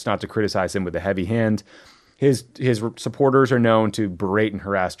outlets not to criticize him with a heavy hand. His supporters are known to berate and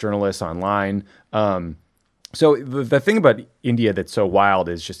harass journalists online. So the thing about India that's so wild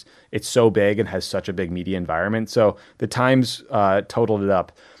is just it's so big and has such a big media environment. So the Times totaled it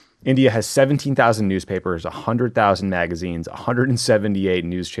up. India has 17,000 newspapers, 100,000 magazines, 178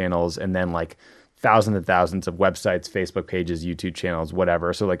 news channels, and then like thousands and thousands of websites, Facebook pages, YouTube channels,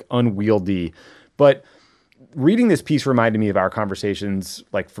 whatever. So like unwieldy. But reading this piece reminded me of our conversations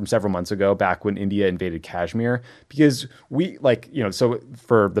like from several months ago, back when India invaded Kashmir, because we so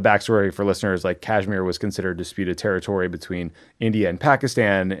for the backstory for listeners, like Kashmir was considered disputed territory between India and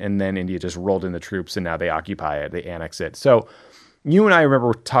Pakistan, and then India just rolled in the troops and now they occupy it, they annex it. So you and I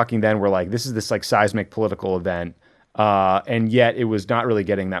remember talking then, we're like, this is this like seismic political event. And yet it was not really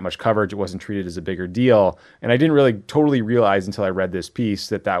getting that much coverage. It wasn't treated as a bigger deal. And I didn't really totally realize until I read this piece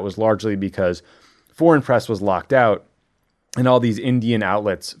that was largely because foreign press was locked out and all these Indian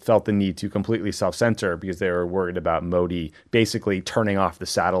outlets felt the need to completely self-censor because they were worried about Modi basically turning off the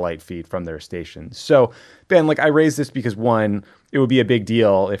satellite feed from their stations. So, Ben, I raised this because, one, it would be a big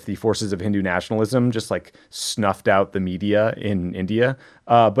deal if the forces of Hindu nationalism just snuffed out the media in India.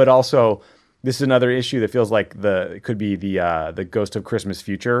 But also, this is another issue that feels like it could be the ghost of Christmas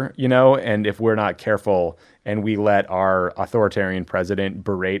future, and if we're not careful and we let our authoritarian president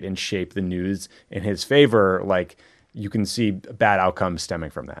berate and shape the news in his favor, you can see bad outcomes stemming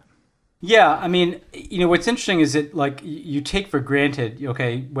from that. Yeah, I mean, what's interesting is that you take for granted,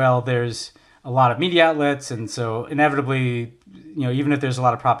 okay, well, there's a lot of media outlets, and so inevitably, even if there's a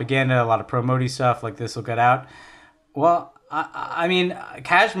lot of propaganda, a lot of pro-Modi stuff, this will get out. Well, I mean,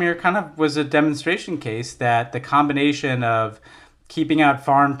 Kashmir kind of was a demonstration case that the combination of keeping out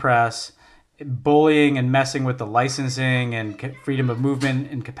foreign press, bullying and messing with the licensing and freedom of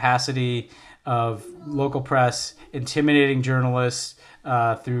movement and capacity of local press, intimidating journalists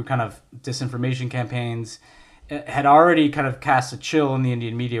through kind of disinformation campaigns, had already kind of cast a chill in the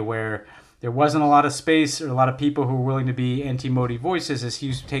Indian media where there wasn't a lot of space or a lot of people who were willing to be anti-Modi voices as he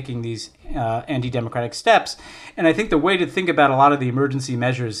was taking these anti-democratic steps. And I think the way to think about a lot of the emergency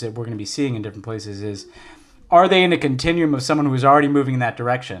measures that we're going to be seeing in different places is, are they in a continuum of someone who is already moving in that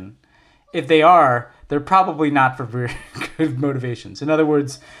direction? If they are, they're probably not for very good motivations. In other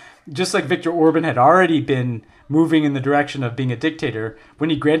words, just like Viktor Orban had already been moving in the direction of being a dictator,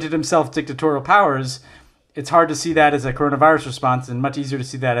 when he granted himself dictatorial powers, it's hard to see that as a coronavirus response and much easier to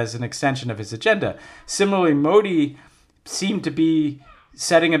see that as an extension of his agenda. Similarly, Modi seemed to be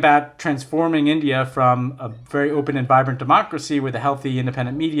setting about transforming India from a very open and vibrant democracy with a healthy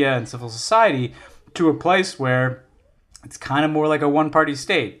independent media and civil society to a place where it's kind of more like a one-party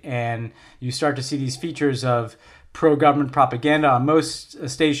state. And you start to see these features of pro-government propaganda on most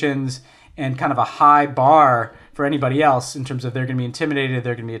stations and kind of a high bar for anybody else in terms of they're going to be intimidated,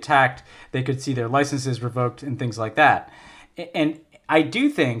 they're going to be attacked, they could see their licenses revoked and things like that. And I do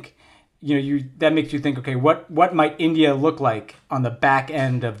think, that makes you think, okay, what might India look like on the back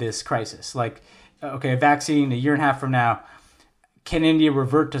end of this crisis? A vaccine a year and a half from now, can India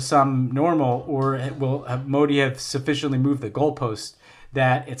revert to some normal, or will Modi have sufficiently moved the goalposts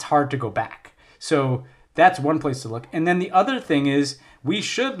that it's hard to go back? So that's one place to look. And then the other thing is we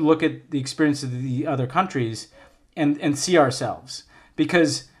should look at the experience of the other countries and see ourselves,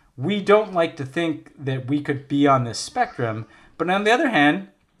 because we don't like to think that we could be on this spectrum. But on the other hand,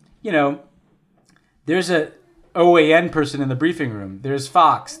 there's a OAN person in the briefing room. There's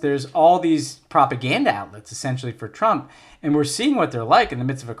Fox. There's all these propaganda outlets essentially for Trump. And we're seeing what they're like in the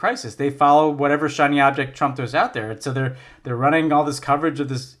midst of a crisis. They follow whatever shiny object Trump throws out there. And so they're running all this coverage of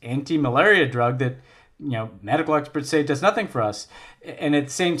this anti-malaria drug that medical experts say does nothing for us. And at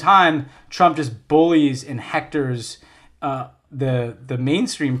the same time, Trump just bullies and hectors the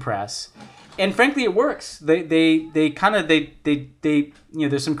mainstream press. And frankly, it works. They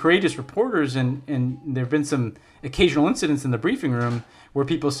there's some courageous reporters and there have been some occasional incidents in the briefing room where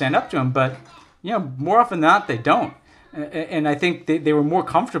people stand up to him, but more often than not, they don't. And I think they were more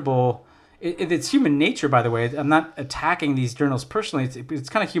comfortable. It's human nature, by the way. I'm not attacking these journalists personally. It's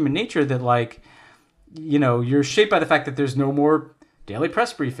kind of human nature that you're shaped by the fact that there's no more daily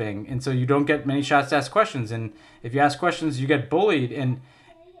press briefing. And so you don't get many shots to ask questions. And if you ask questions, you get bullied. And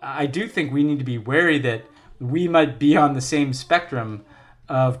I do think we need to be wary that we might be on the same spectrum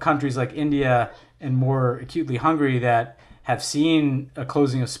of countries like India and more acutely Hungary that have seen a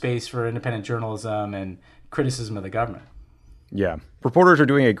closing of space for independent journalism and criticism of the government. Yeah. Reporters are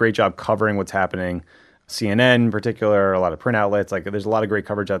doing a great job covering what's happening. CNN in particular, a lot of print outlets, like there's a lot of great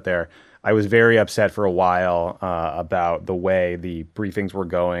coverage out there. I was very upset for a while about the way the briefings were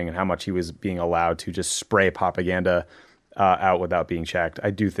going and how much he was being allowed to just spray propaganda out without being checked.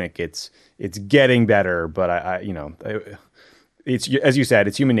 I do think it's getting better, but it's, as you said,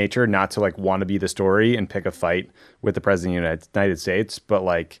 it's human nature not to like want to be the story and pick a fight with the president of the United States. But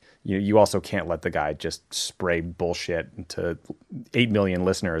like, you also can't let the guy just spray bullshit to 8 million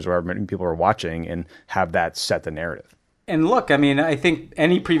listeners or however many people are watching and have that set the narrative. And look, I mean, I think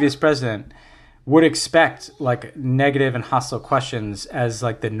any previous president would expect like negative and hostile questions as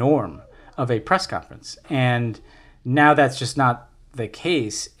like the norm of a press conference. And now that's just not the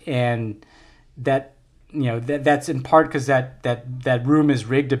case. And that, that's in part because that room is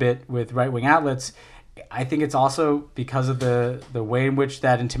rigged a bit with right-wing outlets. I think it's also because of the way in which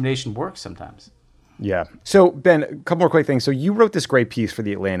that intimidation works sometimes. Yeah. So, Ben, a couple more quick things. So you wrote this great piece for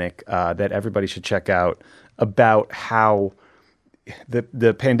The Atlantic that everybody should check out about how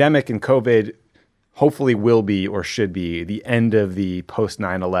the pandemic and COVID hopefully will be or should be the end of the post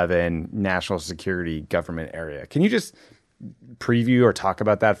 9/11 national security government area. Can you just preview or talk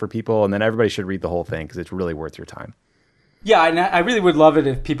about that for people? And then everybody should read the whole thing because it's really worth your time. Yeah, and I really would love it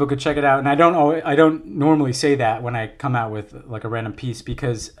if people could check it out. And I don't normally say that when I come out with like a random piece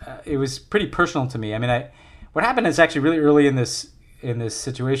because it was pretty personal to me. I mean, what happened is actually really early in this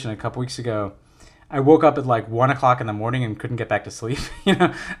situation a couple weeks ago. I woke up at like 1:00 in the morning and couldn't get back to sleep,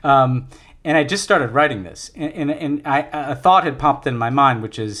 and I just started writing this. And a thought had popped in my mind,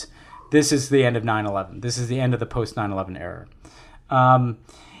 which is, this is the end of 9/11. This is the end of the post 9/11 era.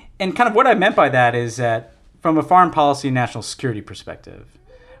 And kind of what I meant by that is that from a foreign policy and national security perspective,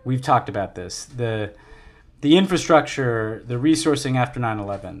 we've talked about this, the infrastructure, the resourcing after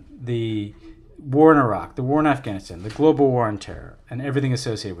 9/11, the war in Iraq, the war in Afghanistan, the global war on terror, and everything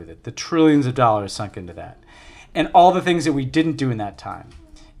associated with it, the trillions of dollars sunk into that, and all the things that we didn't do in that time,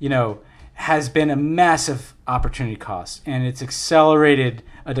 has been a massive opportunity cost, and it's accelerated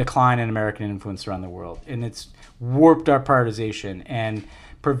a decline in American influence around the world, and it's warped our prioritization and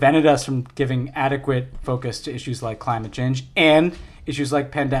prevented us from giving adequate focus to issues like climate change and issues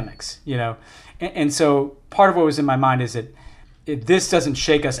like pandemics, And so part of what was in my mind is that if this doesn't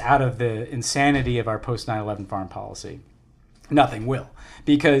shake us out of the insanity of our post 9/11 foreign policy, nothing will,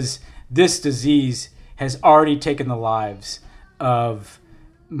 because this disease has already taken the lives of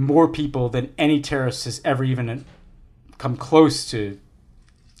more people than any terrorist has ever even come close to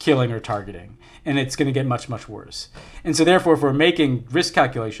killing or targeting. And it's going to get much, much worse. And so therefore, if we're making risk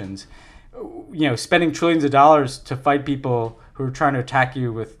calculations, spending trillions of dollars to fight people who are trying to attack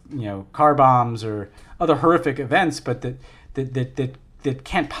you with, car bombs or other horrific events, but that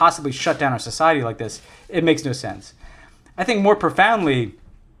can't possibly shut down our society like this, it makes no sense. I think more profoundly,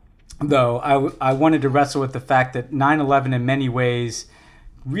 though, I wanted to wrestle with the fact that 9/11 in many ways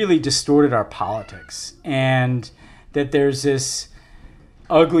really distorted our politics, and that there's this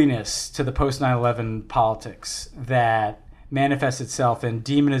ugliness to the post 9/11 politics that manifests itself in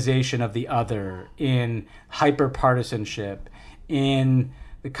demonization of the other, in hyper-partisanship, in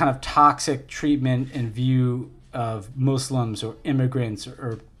the kind of toxic treatment and view of Muslims or immigrants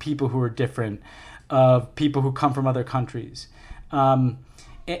or people who are different, of people who come from other countries. And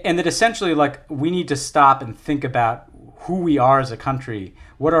that essentially, like, we need to stop and think about who we are as a country,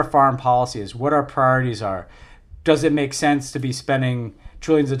 what our foreign policy is, what our priorities are. Does it make sense to be spending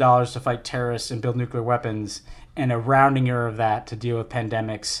trillions of dollars to fight terrorists and build nuclear weapons, and a rounding error of that to deal with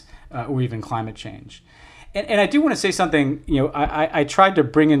pandemics or even climate change? And I do want to say something. I tried to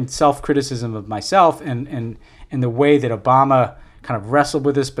bring in self-criticism of myself and the way that Obama kind of wrestled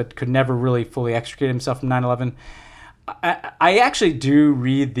with this but could never really fully extricate himself from 9/11. I actually do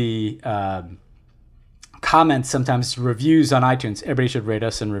read the comments, sometimes reviews on iTunes. Everybody should rate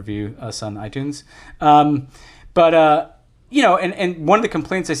us and review us on iTunes. And one of the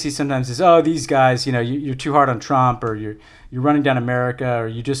complaints I see sometimes is, oh, these guys, you're too hard on Trump, or you're running down America, or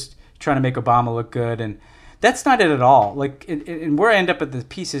you're just trying to make Obama look good. And that's not it at all. Like, and where I end up at the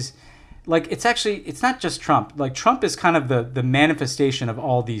piece is, like, it's not just Trump. Like, Trump is kind of the manifestation of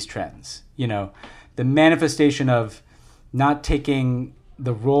all these trends, the manifestation of not taking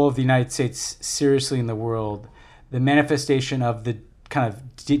the role of the United States seriously in the world, the manifestation of the kind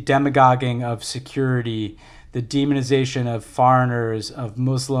of demagoguing of security, the demonization of foreigners, of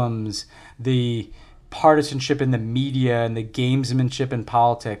Muslims, the partisanship in the media and the gamesmanship in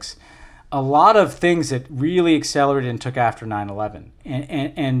politics. A lot of things that really accelerated and took after 9/11.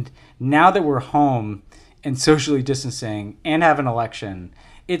 And now that we're home, and socially distancing and have an election,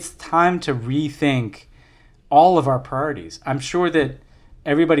 it's time to rethink all of our priorities. I'm sure that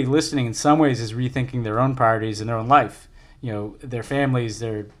everybody listening in some ways is rethinking their own priorities in their own life, their families,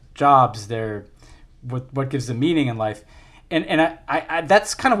 their jobs, their what gives them meaning in life. And I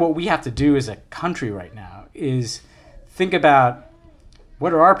that's kind of what we have to do as a country right now, is think about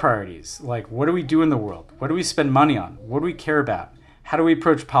what are our priorities? Like, what do we do in the world? What do we spend money on? What do we care about? How do we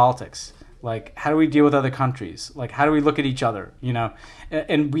approach politics? Like, how do we deal with other countries? Like, how do we look at each other?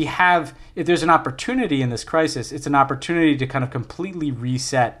 And we have, if there's an opportunity in this crisis, it's an opportunity to kind of completely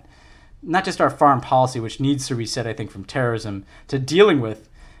reset, not just our foreign policy, which needs to reset, I think, from terrorism to dealing with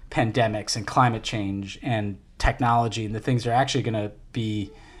pandemics and climate change and technology and the things that are actually going to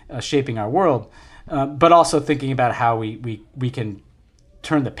be shaping our world, but also thinking about how we can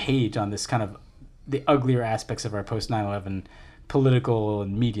turn the page on this kind of the uglier aspects of our post 9/11 political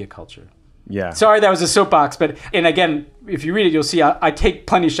and media culture. Yeah. Sorry, that was a soapbox, and again, if you read it, you'll see I take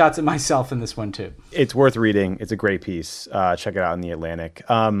plenty of shots at myself in this one too. It's worth reading. It's a great piece. Check it out in The Atlantic.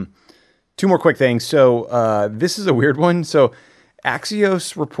 Two more quick things. So this is a weird one. So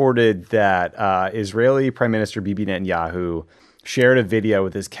Axios reported that Israeli Prime Minister Bibi Netanyahu shared a video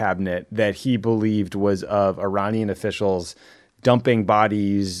with his cabinet that he believed was of Iranian officials dumping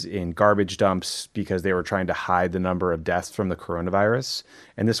bodies in garbage dumps because they were trying to hide the number of deaths from the coronavirus.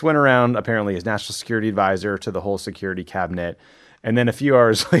 And this went around, apparently, his national security advisor to the whole security cabinet. And then a few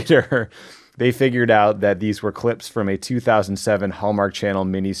hours later, they figured out that these were clips from a 2007 Hallmark Channel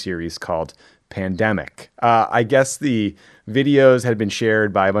miniseries called Pandemic. I guess the videos had been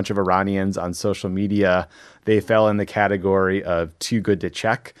shared by a bunch of Iranians on social media. They fell in the category of too good to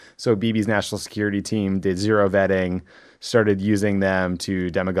check. So Bibi's national security team did zero vetting, started using them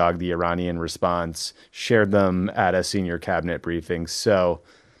to demagogue the Iranian response, shared them at a senior cabinet briefing. So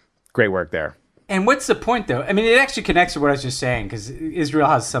great work there. And what's the point, though? I mean, it actually connects to what I was just saying, because Israel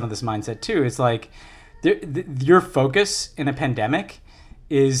has some of this mindset, too. It's like your focus in a pandemic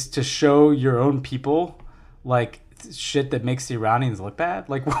is to show your own people, like, shit that makes the Iranians look bad.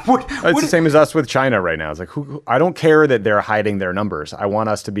 Like, it's the same as us with China right now. It's like, I don't care that they're hiding their numbers. I want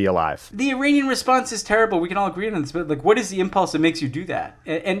us to be alive. The Iranian response is terrible. We can all agree on this. But like, what is the impulse that makes you do that?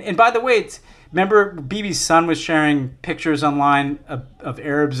 And by the way, remember Bibi's son was sharing pictures online of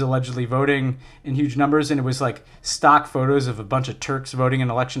Arabs allegedly voting in huge numbers, and it was like stock photos of a bunch of Turks voting in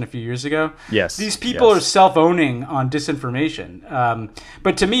an election a few years ago. Yes. These people are self-owning on disinformation.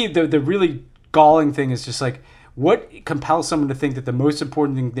 But to me, the really galling thing is just like, what compels someone to think that the most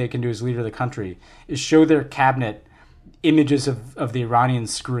important thing they can do as leader of the country is show their cabinet images of the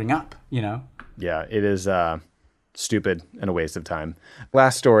Iranians screwing up, Yeah, it is stupid and a waste of time.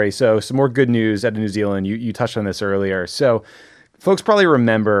 Last story. So some more good news out of New Zealand. You touched on this earlier. So folks probably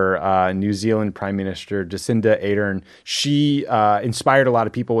remember New Zealand Prime Minister Jacinda Ardern. She inspired a lot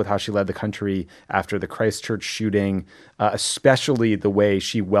of people with how she led the country after the Christchurch shooting, especially the way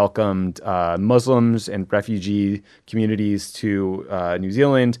she welcomed Muslims and refugee communities to New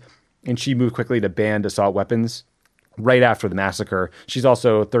Zealand. And she moved quickly to ban assault weapons right after the massacre. She's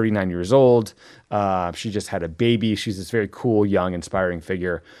also 39 years old. She just had a baby. She's this very cool, young, inspiring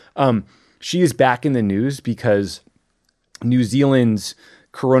figure. She is back in the news because New Zealand's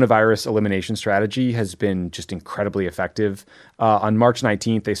coronavirus elimination strategy has been just incredibly effective. On March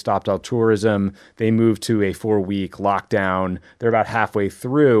 19th, they stopped all tourism. They moved to a 4-week lockdown. They're about halfway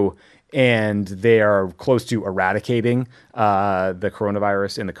through, and they are close to eradicating the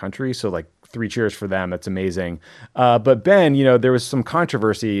coronavirus in the country. So, like, 3 cheers for them. That's amazing. But Ben, there was some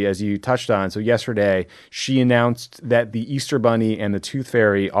controversy, as you touched on. So yesterday, she announced that the Easter Bunny and the Tooth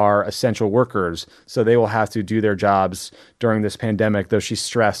Fairy are essential workers. So they will have to do their jobs during this pandemic, though she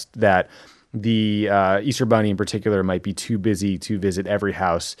stressed that the Easter Bunny in particular might be too busy to visit every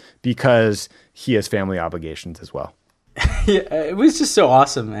house because he has family obligations as well. Yeah, it was just so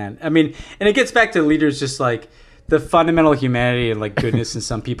awesome, man. I mean, and it gets back to leaders just like, the fundamental humanity and like goodness in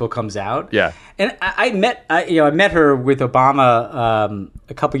some people comes out. Yeah. And I met her with Obama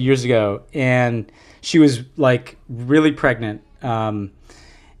a couple years ago, and she was like really pregnant,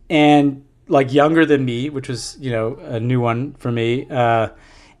 and like younger than me, which was, a new one for me.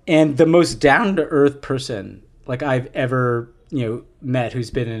 And the most down to earth person like I've ever, met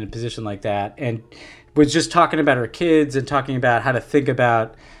who's been in a position like that, and was just talking about her kids and talking about how to think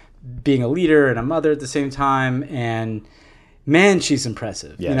about being a leader and a mother at the same time. And man, she's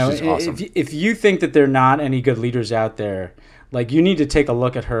impressive. Yeah, she's awesome. If you think that there are not any good leaders out there, like, you need to take a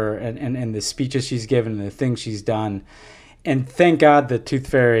look at her and the speeches she's given and the things she's done. And thank God the Tooth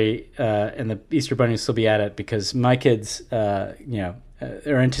Fairy and the Easter Bunny will still be at it, because my kids,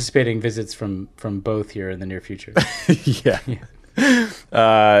 are anticipating visits from both here in the near future. Yeah.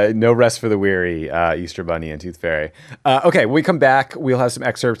 No rest for the weary, Easter Bunny and Tooth Fairy. Okay, when we come back, we'll have some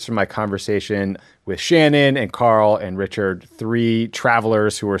excerpts from my conversation with Shannon and Carl and Richard, 3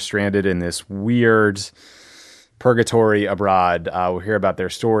 travelers who are stranded in this weird purgatory abroad. We'll hear about their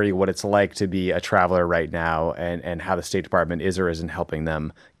story, what it's like to be a traveler right now, and how the State Department is or isn't helping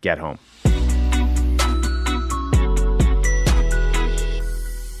them get home.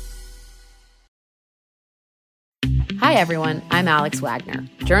 Hi, everyone. I'm Alex Wagner,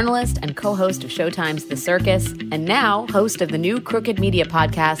 journalist and co-host of Showtime's The Circus, and now host of the new Crooked Media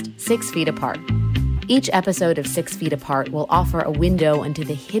podcast, 6 Feet Apart. Each episode of 6 Feet Apart will offer a window into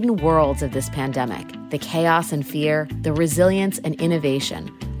the hidden worlds of this pandemic, the chaos and fear, the resilience and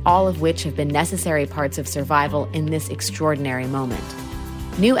innovation, all of which have been necessary parts of survival in this extraordinary moment.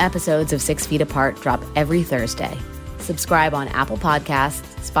 New episodes of 6 Feet Apart drop every Thursday. Subscribe on Apple Podcasts,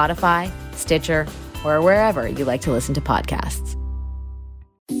 Spotify, Stitcher, or wherever you like to listen to podcasts.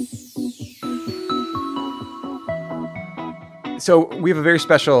 So we have a very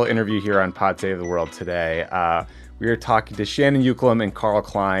special interview here on Pod Save the World today. We are talking to Shannon Euclid and Carl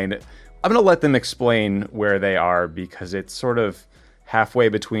Klein. I'm going to let them explain where they are because it's sort of halfway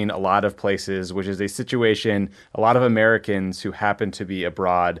between a lot of places, which is a situation a lot of Americans who happen to be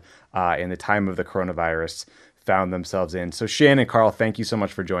abroad in the time of the coronavirus found themselves in. So Shannon and Carl, thank you so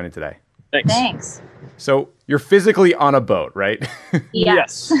much for joining today. Thanks. So you're physically on a boat, right?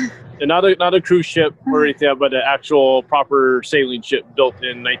 Yes. And not a cruise ship or anything, but an actual proper sailing ship built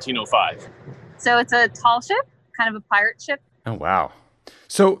in 1905. So it's a tall ship, kind of a pirate ship. Oh, wow.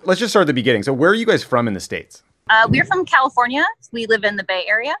 So let's just start at the beginning. So where are you guys from in the States? We're from California. We live in the Bay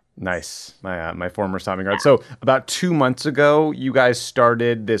Area. Nice. My former stomping ground. So about 2 months ago, you guys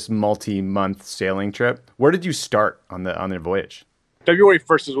started this multi-month sailing trip. Where did you start on the voyage? February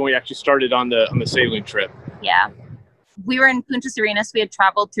 1st is when we actually started on the sailing trip. Yeah. We were in Punta Arenas. We had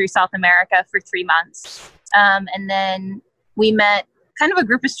traveled through South America for 3 months. And then we met kind of a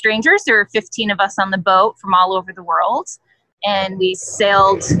group of strangers. There were 15 of us on the boat from all over the world. And we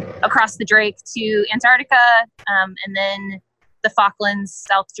sailed across the Drake to Antarctica, and then the Falklands,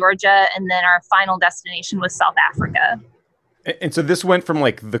 South Georgia, and then our final destination was South Africa. And so this went from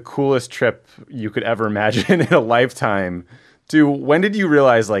like the coolest trip you could ever imagine in a lifetime to when did you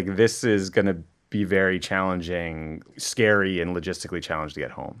realize like this is going to be very challenging, scary, and logistically challenged to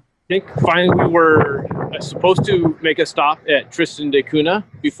get home? I think finally we were supposed to make a stop at Tristan da Cunha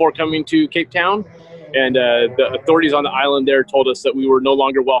before coming to Cape Town. And the authorities on the island there told us that we were no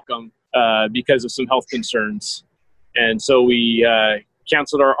longer welcome because of some health concerns. And so we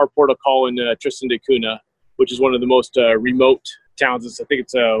canceled our port of call in Tristan da Cunha, which is one of the most remote towns. I think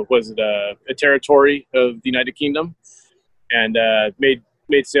it's a territory of the United Kingdom, and made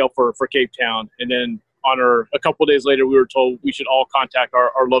sail for Cape Town. And then a couple of days later, we were told we should all contact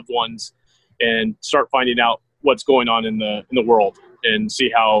our loved ones and start finding out what's going on in the world and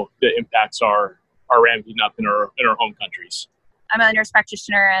see how the impacts are ramping up in our home countries. I'm a nurse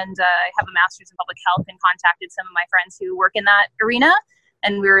practitioner and I have a master's in public health, and contacted some of my friends who work in that arena.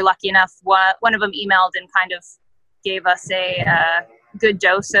 And we were lucky enough, one of them emailed and kind of gave us a good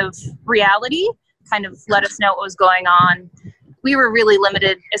dose of reality, kind of let us know what was going on. We were really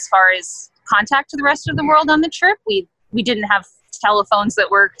limited as far as contact to the rest of the world on the trip. We didn't have telephones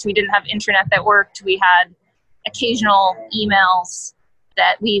that worked. We didn't have internet that worked. We had occasional emails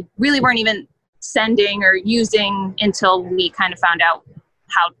that we really weren't even sending or using until we kind of found out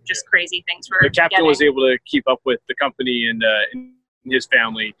how just crazy things were. The captain was able to keep up with the company and his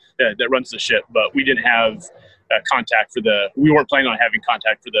family that runs the ship, but we didn't have contact we weren't planning on having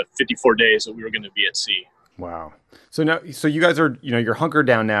contact for the 54 days that we were going to be at sea. Wow. So you guys are, you're hunkered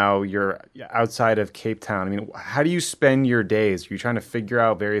down now, you're outside of Cape Town. I mean, how do you spend your days? Are you trying to figure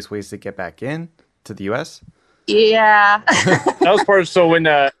out various ways to get back in to the U.S.? Yeah. That was part of, so when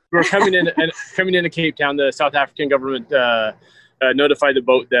we were coming into Cape Town, the South African government notified the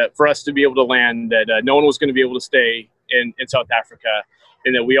boat that for us to be able to land, that no one was going to be able to stay in South Africa,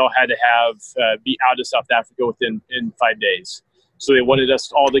 and that we all had to be out of South Africa within 5 days. So they wanted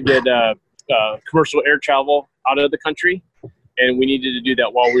us all to get commercial air travel out of the country, and we needed to do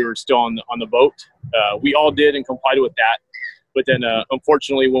that while we were still on the boat. We all did and complied with that, but then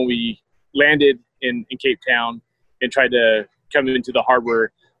unfortunately when we landed in Cape Town and tried to come into the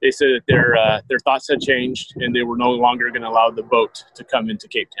harbor, they said that their thoughts had changed and they were no longer going to allow the boat to come into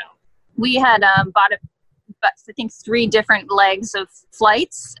Cape Town. We had bought I think 3 different legs of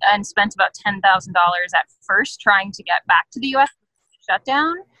flights and spent about $10,000 at first trying to get back to the U.S.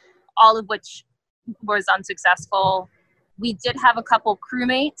 shutdown, all of which was unsuccessful. We did have a couple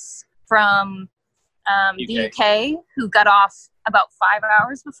crewmates from the UK who got off about 5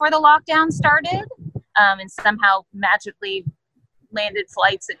 hours before the lockdown started, and somehow magically landed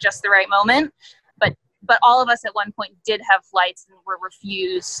flights at just the right moment. But all of us at one point did have flights and were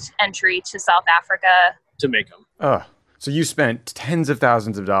refused entry to South Africa. To make them. Oh, so you spent tens of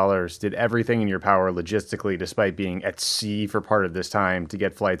thousands of dollars, did everything in your power logistically, despite being at sea for part of this time, to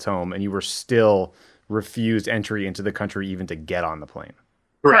get flights home, and you were still refused entry into the country even to get on the plane.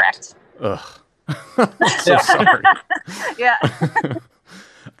 Correct. Ugh. So sorry. Yeah.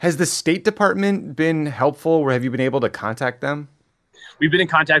 Has the State Department been helpful, or have you been able to contact them? We've been in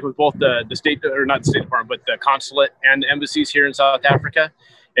contact with both the state, or not the State Department, but the consulate and the embassies here in South Africa,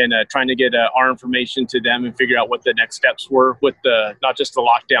 and trying to get our information to them and figure out what the next steps were with not just the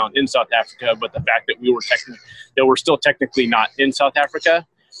lockdown in South Africa, but the fact that we're still technically not in South Africa.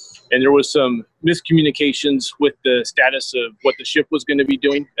 And there was some miscommunications with the status of what the ship was going to be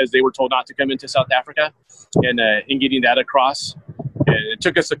doing, as they were told not to come into South Africa, and in getting that across. And it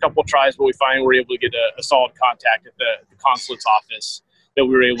took us a couple tries, but we finally were able to get a solid contact at the consulate's office that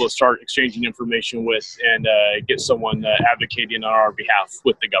we were able to start exchanging information with and get someone advocating on our behalf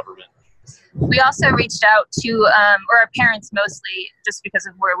with the government. We also reached out to, or our parents mostly, just because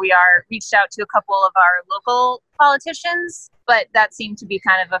of where we are, reached out to a couple of our local politicians, but that seemed to be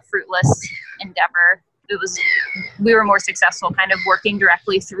kind of a fruitless endeavor. We were more successful kind of working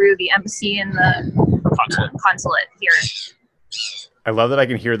directly through the embassy and the consulate here. I love that I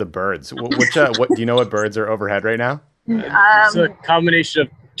can hear the birds. What do you know what birds are overhead right now? It's a combination of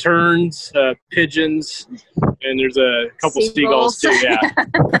terns, pigeons, and there's a couple seagulls too.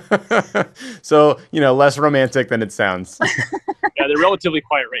 Yeah. So, less romantic than it sounds. Yeah, they're relatively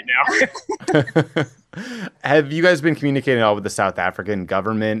quiet right now. Have you guys been communicating at all with the South African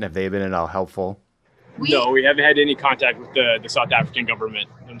government? Have they been at all helpful? No, we haven't had any contact with the South African government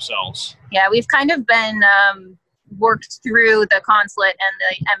themselves. Yeah, we've kind of been worked through the consulate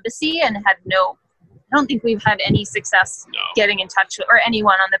and the embassy and I don't think we've had any success getting in touch, or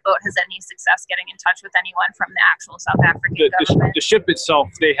anyone on the boat has any success getting in touch with anyone from the actual South African government. The ship itself,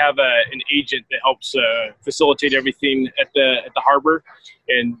 they have an agent that helps facilitate everything at the harbor,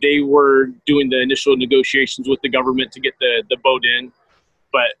 and they were doing the initial negotiations with the government to get the boat in.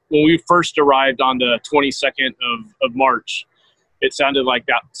 But when we first arrived on the 22nd of March, it sounded like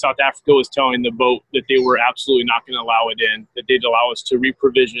that South Africa was telling the boat that they were absolutely not going to allow it in, that they'd allow us to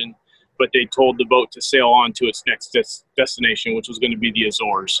reprovision, but they told the boat to sail on to its next destination, which was going to be the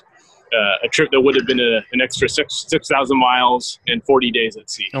Azores, a trip that would have been an extra 6,000 miles and 40 days at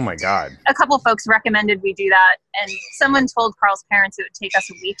sea. Oh, my God. A couple folks recommended we do that, and someone told Carl's parents it would take us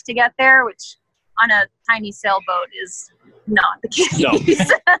a week to get there, which on a tiny sailboat is not the case. No.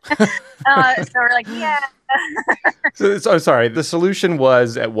 So we're like, yeah. So sorry. The solution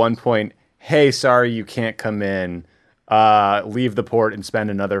was at one point, hey, sorry, you can't come in. Leave the port and spend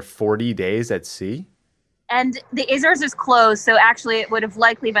another 40 days at sea? And the Azores is closed, so actually it would have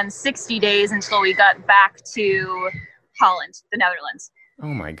likely been 60 days until we got back to Holland, the Netherlands. Oh,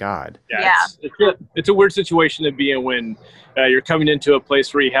 my God. Yeah. It's a weird situation to be in when you're coming into a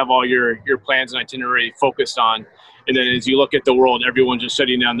place where you have all your plans and itinerary focused on. And then as you look at the world, everyone's just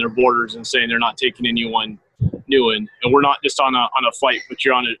shutting down their borders and saying they're not taking anyone new in. And we're not just on a flight, but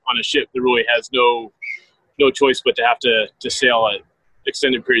you're on a ship that really has no choice but to have to sail at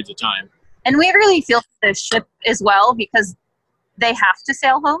extended periods of time. And we really feel for the ship as well, because they have to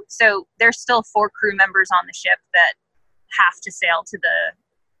sail home. So there's still 4 crew members on the ship that have to sail to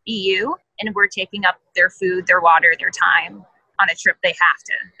the EU, and we're taking up their food, their water, their time on a trip they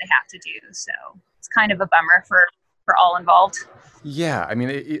have to do. So it's kind of a bummer for all involved. Yeah,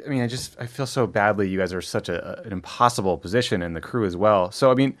 I feel so badly. You guys are such an impossible position, and the crew as well.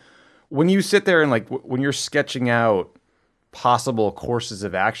 So, when you sit there and when you're sketching out possible courses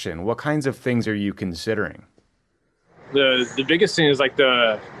of action, what kinds of things are you considering? The biggest thing is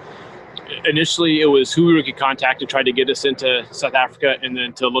initially it was who we could contact to try to get us into South Africa, and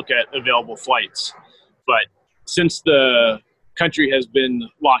then to look at available flights. But since the country has been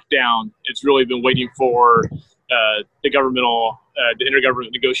locked down, it's really been waiting for the intergovernmental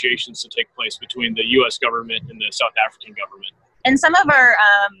negotiations to take place between the U.S. government and the South African government. And some of our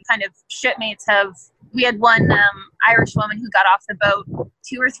kind of shipmates we had one Irish woman who got off the boat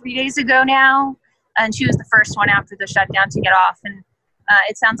 2 or 3 days ago now, and she was the first one after the shutdown to get off. And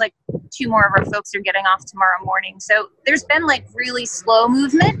it sounds like 2 more of our folks are getting off tomorrow morning. So there's been really slow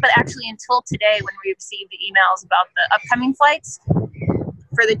movement, but actually until today, when we received the emails about the upcoming flights,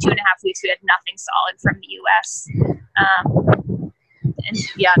 for the 2.5 weeks, we had nothing solid from the U.S. And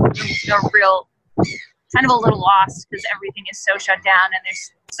yeah, no real kind of a little lost because everything is so shut down and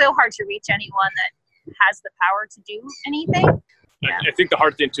there's so hard to reach anyone that has the power to do anything. Yeah. I think the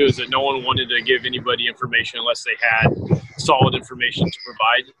hard thing too is that no one wanted to give anybody information unless they had solid information to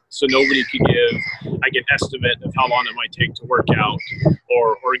provide. So nobody could give like an estimate of how long it might take to work out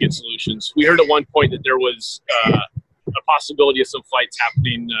or get solutions. We heard at one point that there was a possibility of some flights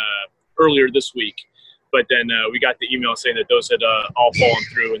happening earlier this week, but then we got the email saying that those had all fallen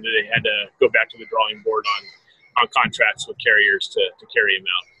through and that they had to go back to the drawing board on contracts with carriers to carry them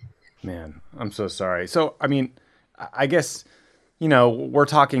out. Man, I'm so sorry. So, I mean, I guess, you know, we're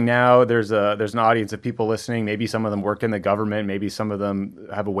talking now, there's an audience of people listening. Maybe some of them work in the government. Maybe some of them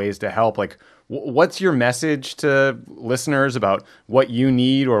have a ways to help. Like, what's your message to listeners about what you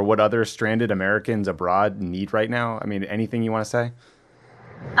need or what other stranded Americans abroad need right now? I mean, anything you want to say?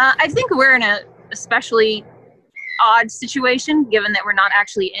 I think we're in a especially odd situation, given that we're not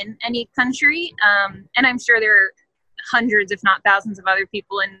actually in any country. And I'm sure there are hundreds, if not thousands, of other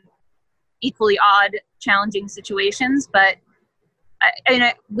people in equally odd, challenging situations. But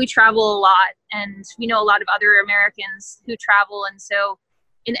we travel a lot, and we know a lot of other Americans who travel. And so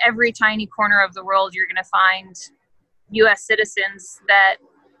in every tiny corner of the world, you're going to find U.S. citizens that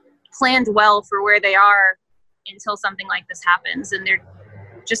planned well for where they are until something like this happens. And they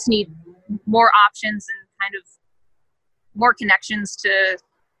just need more options and kind of more connections to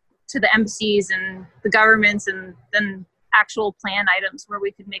the embassies and the governments, and then actual plan items where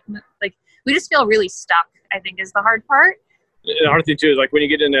we could make, like, we just feel really stuck, I think, is the hard part. The hard thing too is like when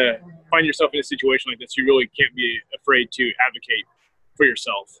you find yourself in a situation like this, you really can't be afraid to advocate for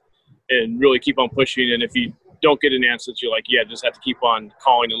yourself and really keep on pushing. And if you don't get an answer, you're like, yeah, just have to keep on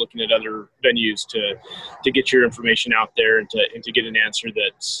calling and looking at other venues to get your information out there and to get an answer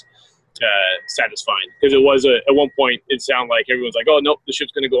that's satisfying. Because it was at one point, it sounded like everyone's like, oh, nope, the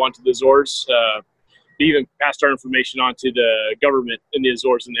ship's going to go onto the Azores. They even passed our information on to the government in the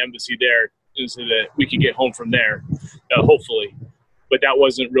Azores and the embassy there, so that we could get home from there, hopefully. But that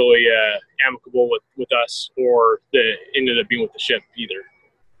wasn't really amicable with us, or ended up being with the ship either.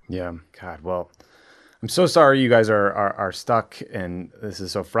 Yeah, God, well, I'm so sorry you guys are stuck, and this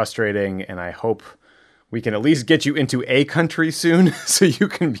is so frustrating, and I hope we can at least get you into a country soon so you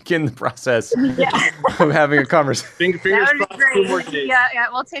can begin the process of having a conversation. Fingers crossed, 2 more days. Yeah,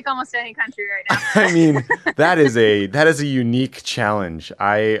 we'll take almost any country right now. I mean, that is a unique challenge.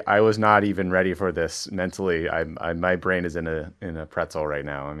 I was not even ready for this mentally. My brain is in a pretzel right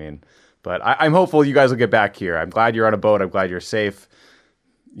now. I mean, but I'm hopeful you guys will get back here. I'm glad you're on a boat. I'm glad you're safe.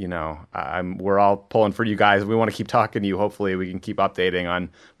 You know, we're all pulling for you guys. We want to keep talking to you. Hopefully we can keep updating on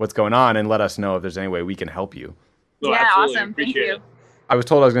what's going on and let us know if there's any way we can help you. Well, yeah, absolutely. awesome. Thank you. I was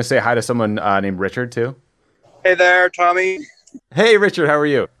told I was going to say hi to someone named Richard too. Hey there, Tommy. Hey, Richard. How are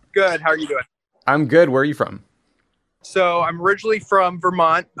you? Good. How are you doing? I'm good. Where are you from? So I'm originally from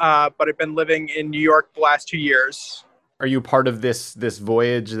Vermont, but I've been living in New York the last 2 years. Are you part of this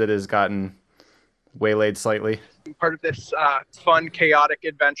voyage that has gotten waylaid slightly? Part of this fun, chaotic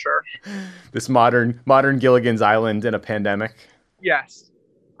adventure. This modern Gilligan's Island in a pandemic. Yes.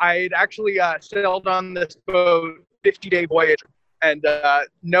 I'd actually sailed on this boat, 50-day voyage, and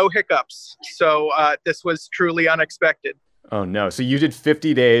no hiccups. So this was truly unexpected. Oh, no. So you did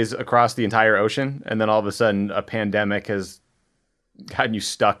 50 days across the entire ocean, and then all of a sudden a pandemic has gotten you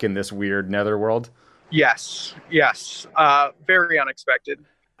stuck in this weird netherworld? Yes. Very unexpected.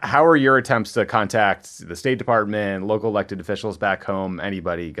 How are your attempts to contact the State Department, local elected officials back home,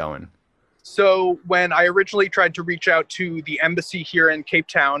 anybody going? So when I originally tried to reach out to the embassy here in Cape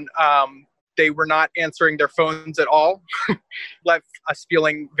Town, they were not answering their phones at all, left us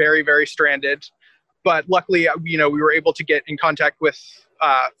feeling very, very stranded. But luckily, we were able to get in contact with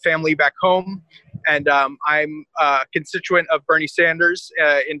family back home. And I'm a constituent of Bernie Sanders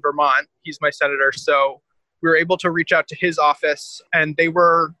in Vermont. He's my senator. So we were able to reach out to his office, and they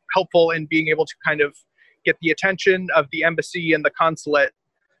were helpful in being able to kind of get the attention of the embassy and the consulate.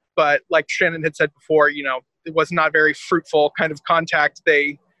 But like Shannon had said before, it was not very fruitful kind of contact.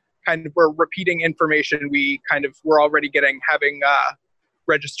 They kind of were repeating information we kind of were already having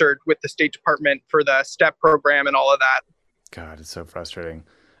registered with the State Department for the STEP program and all of that. God, it's so frustrating.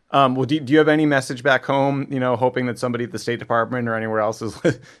 Well, do you have any message back home, hoping that somebody at the State Department or anywhere else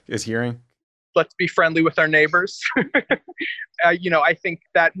is hearing? Let's be friendly with our neighbors. I think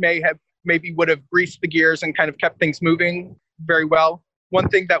that would have greased the gears and kind of kept things moving very well. One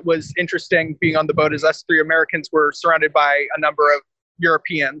thing that was interesting being on the boat is us 3 Americans were surrounded by a number of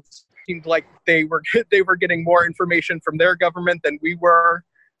Europeans. It seemed like they were getting more information from their government than we were,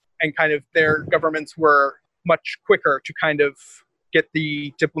 and kind of their governments were much quicker to kind of get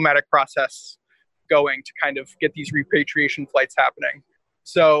the diplomatic process going to kind of get these repatriation flights happening.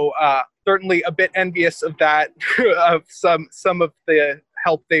 So certainly a bit envious of that, of some of the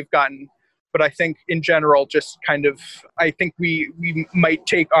help they've gotten. But I think in general, just kind of, I think we might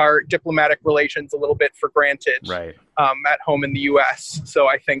take our diplomatic relations a little bit for granted right. At home in the U.S. So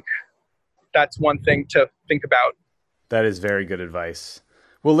I think that's one thing to think about. That is very good advice.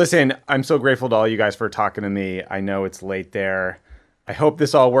 Well, listen, I'm so grateful to all you guys for talking to me. I know it's late there. I hope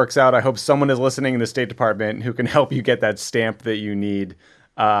this all works out. I hope someone is listening in the State Department who can help you get that stamp that you need.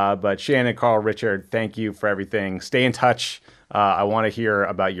 But Shannon, Carl, Richard, thank you for everything. Stay in touch. I want to hear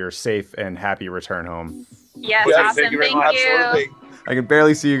about your safe and happy return home. Yes, awesome. Thank you. Absolutely. I can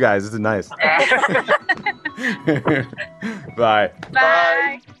barely see you guys. This is nice. Bye.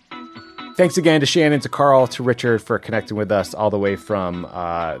 Bye. Thanks again to Shannon, to Carl, to Richard for connecting with us all the way from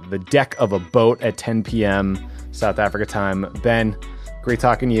the deck of a boat at 10 p.m. South Africa time. Ben, great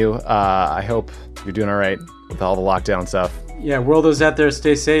talking to you. I hope you're doing all right with all the lockdown stuff. Yeah, worlders out there,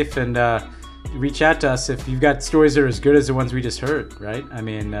 stay safe and reach out to us if you've got stories that are as good as the ones we just heard, right? I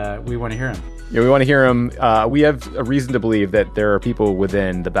mean, we want to hear them. Yeah, we want to hear them. We have a reason to believe that there are people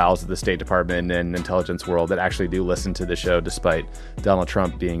within the bowels of the State Department and intelligence world that actually do listen to the show despite Donald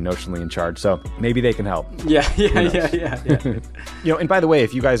Trump being notionally in charge. So maybe they can help. Yeah. And by the way,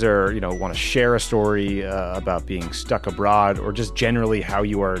 if you guys are, want to share a story about being stuck abroad or just generally how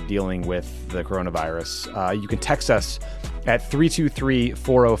you are dealing with the coronavirus, you can text us at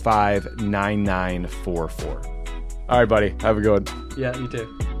 323-405-9944. All right, buddy. Have a good one. Yeah, you too.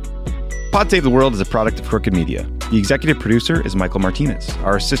 Pod Save the World is a product of Crooked Media. The executive producer is Michael Martinez.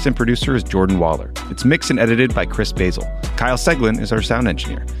 Our assistant producer is Jordan Waller. It's mixed and edited by Chris Basil. Kyle Seglin is our sound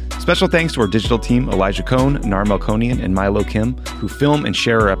engineer. Special thanks to our digital team, Elijah Cohn, Nar Melkonian, and Milo Kim, who film and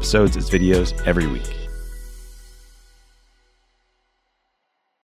share our episodes as videos every week.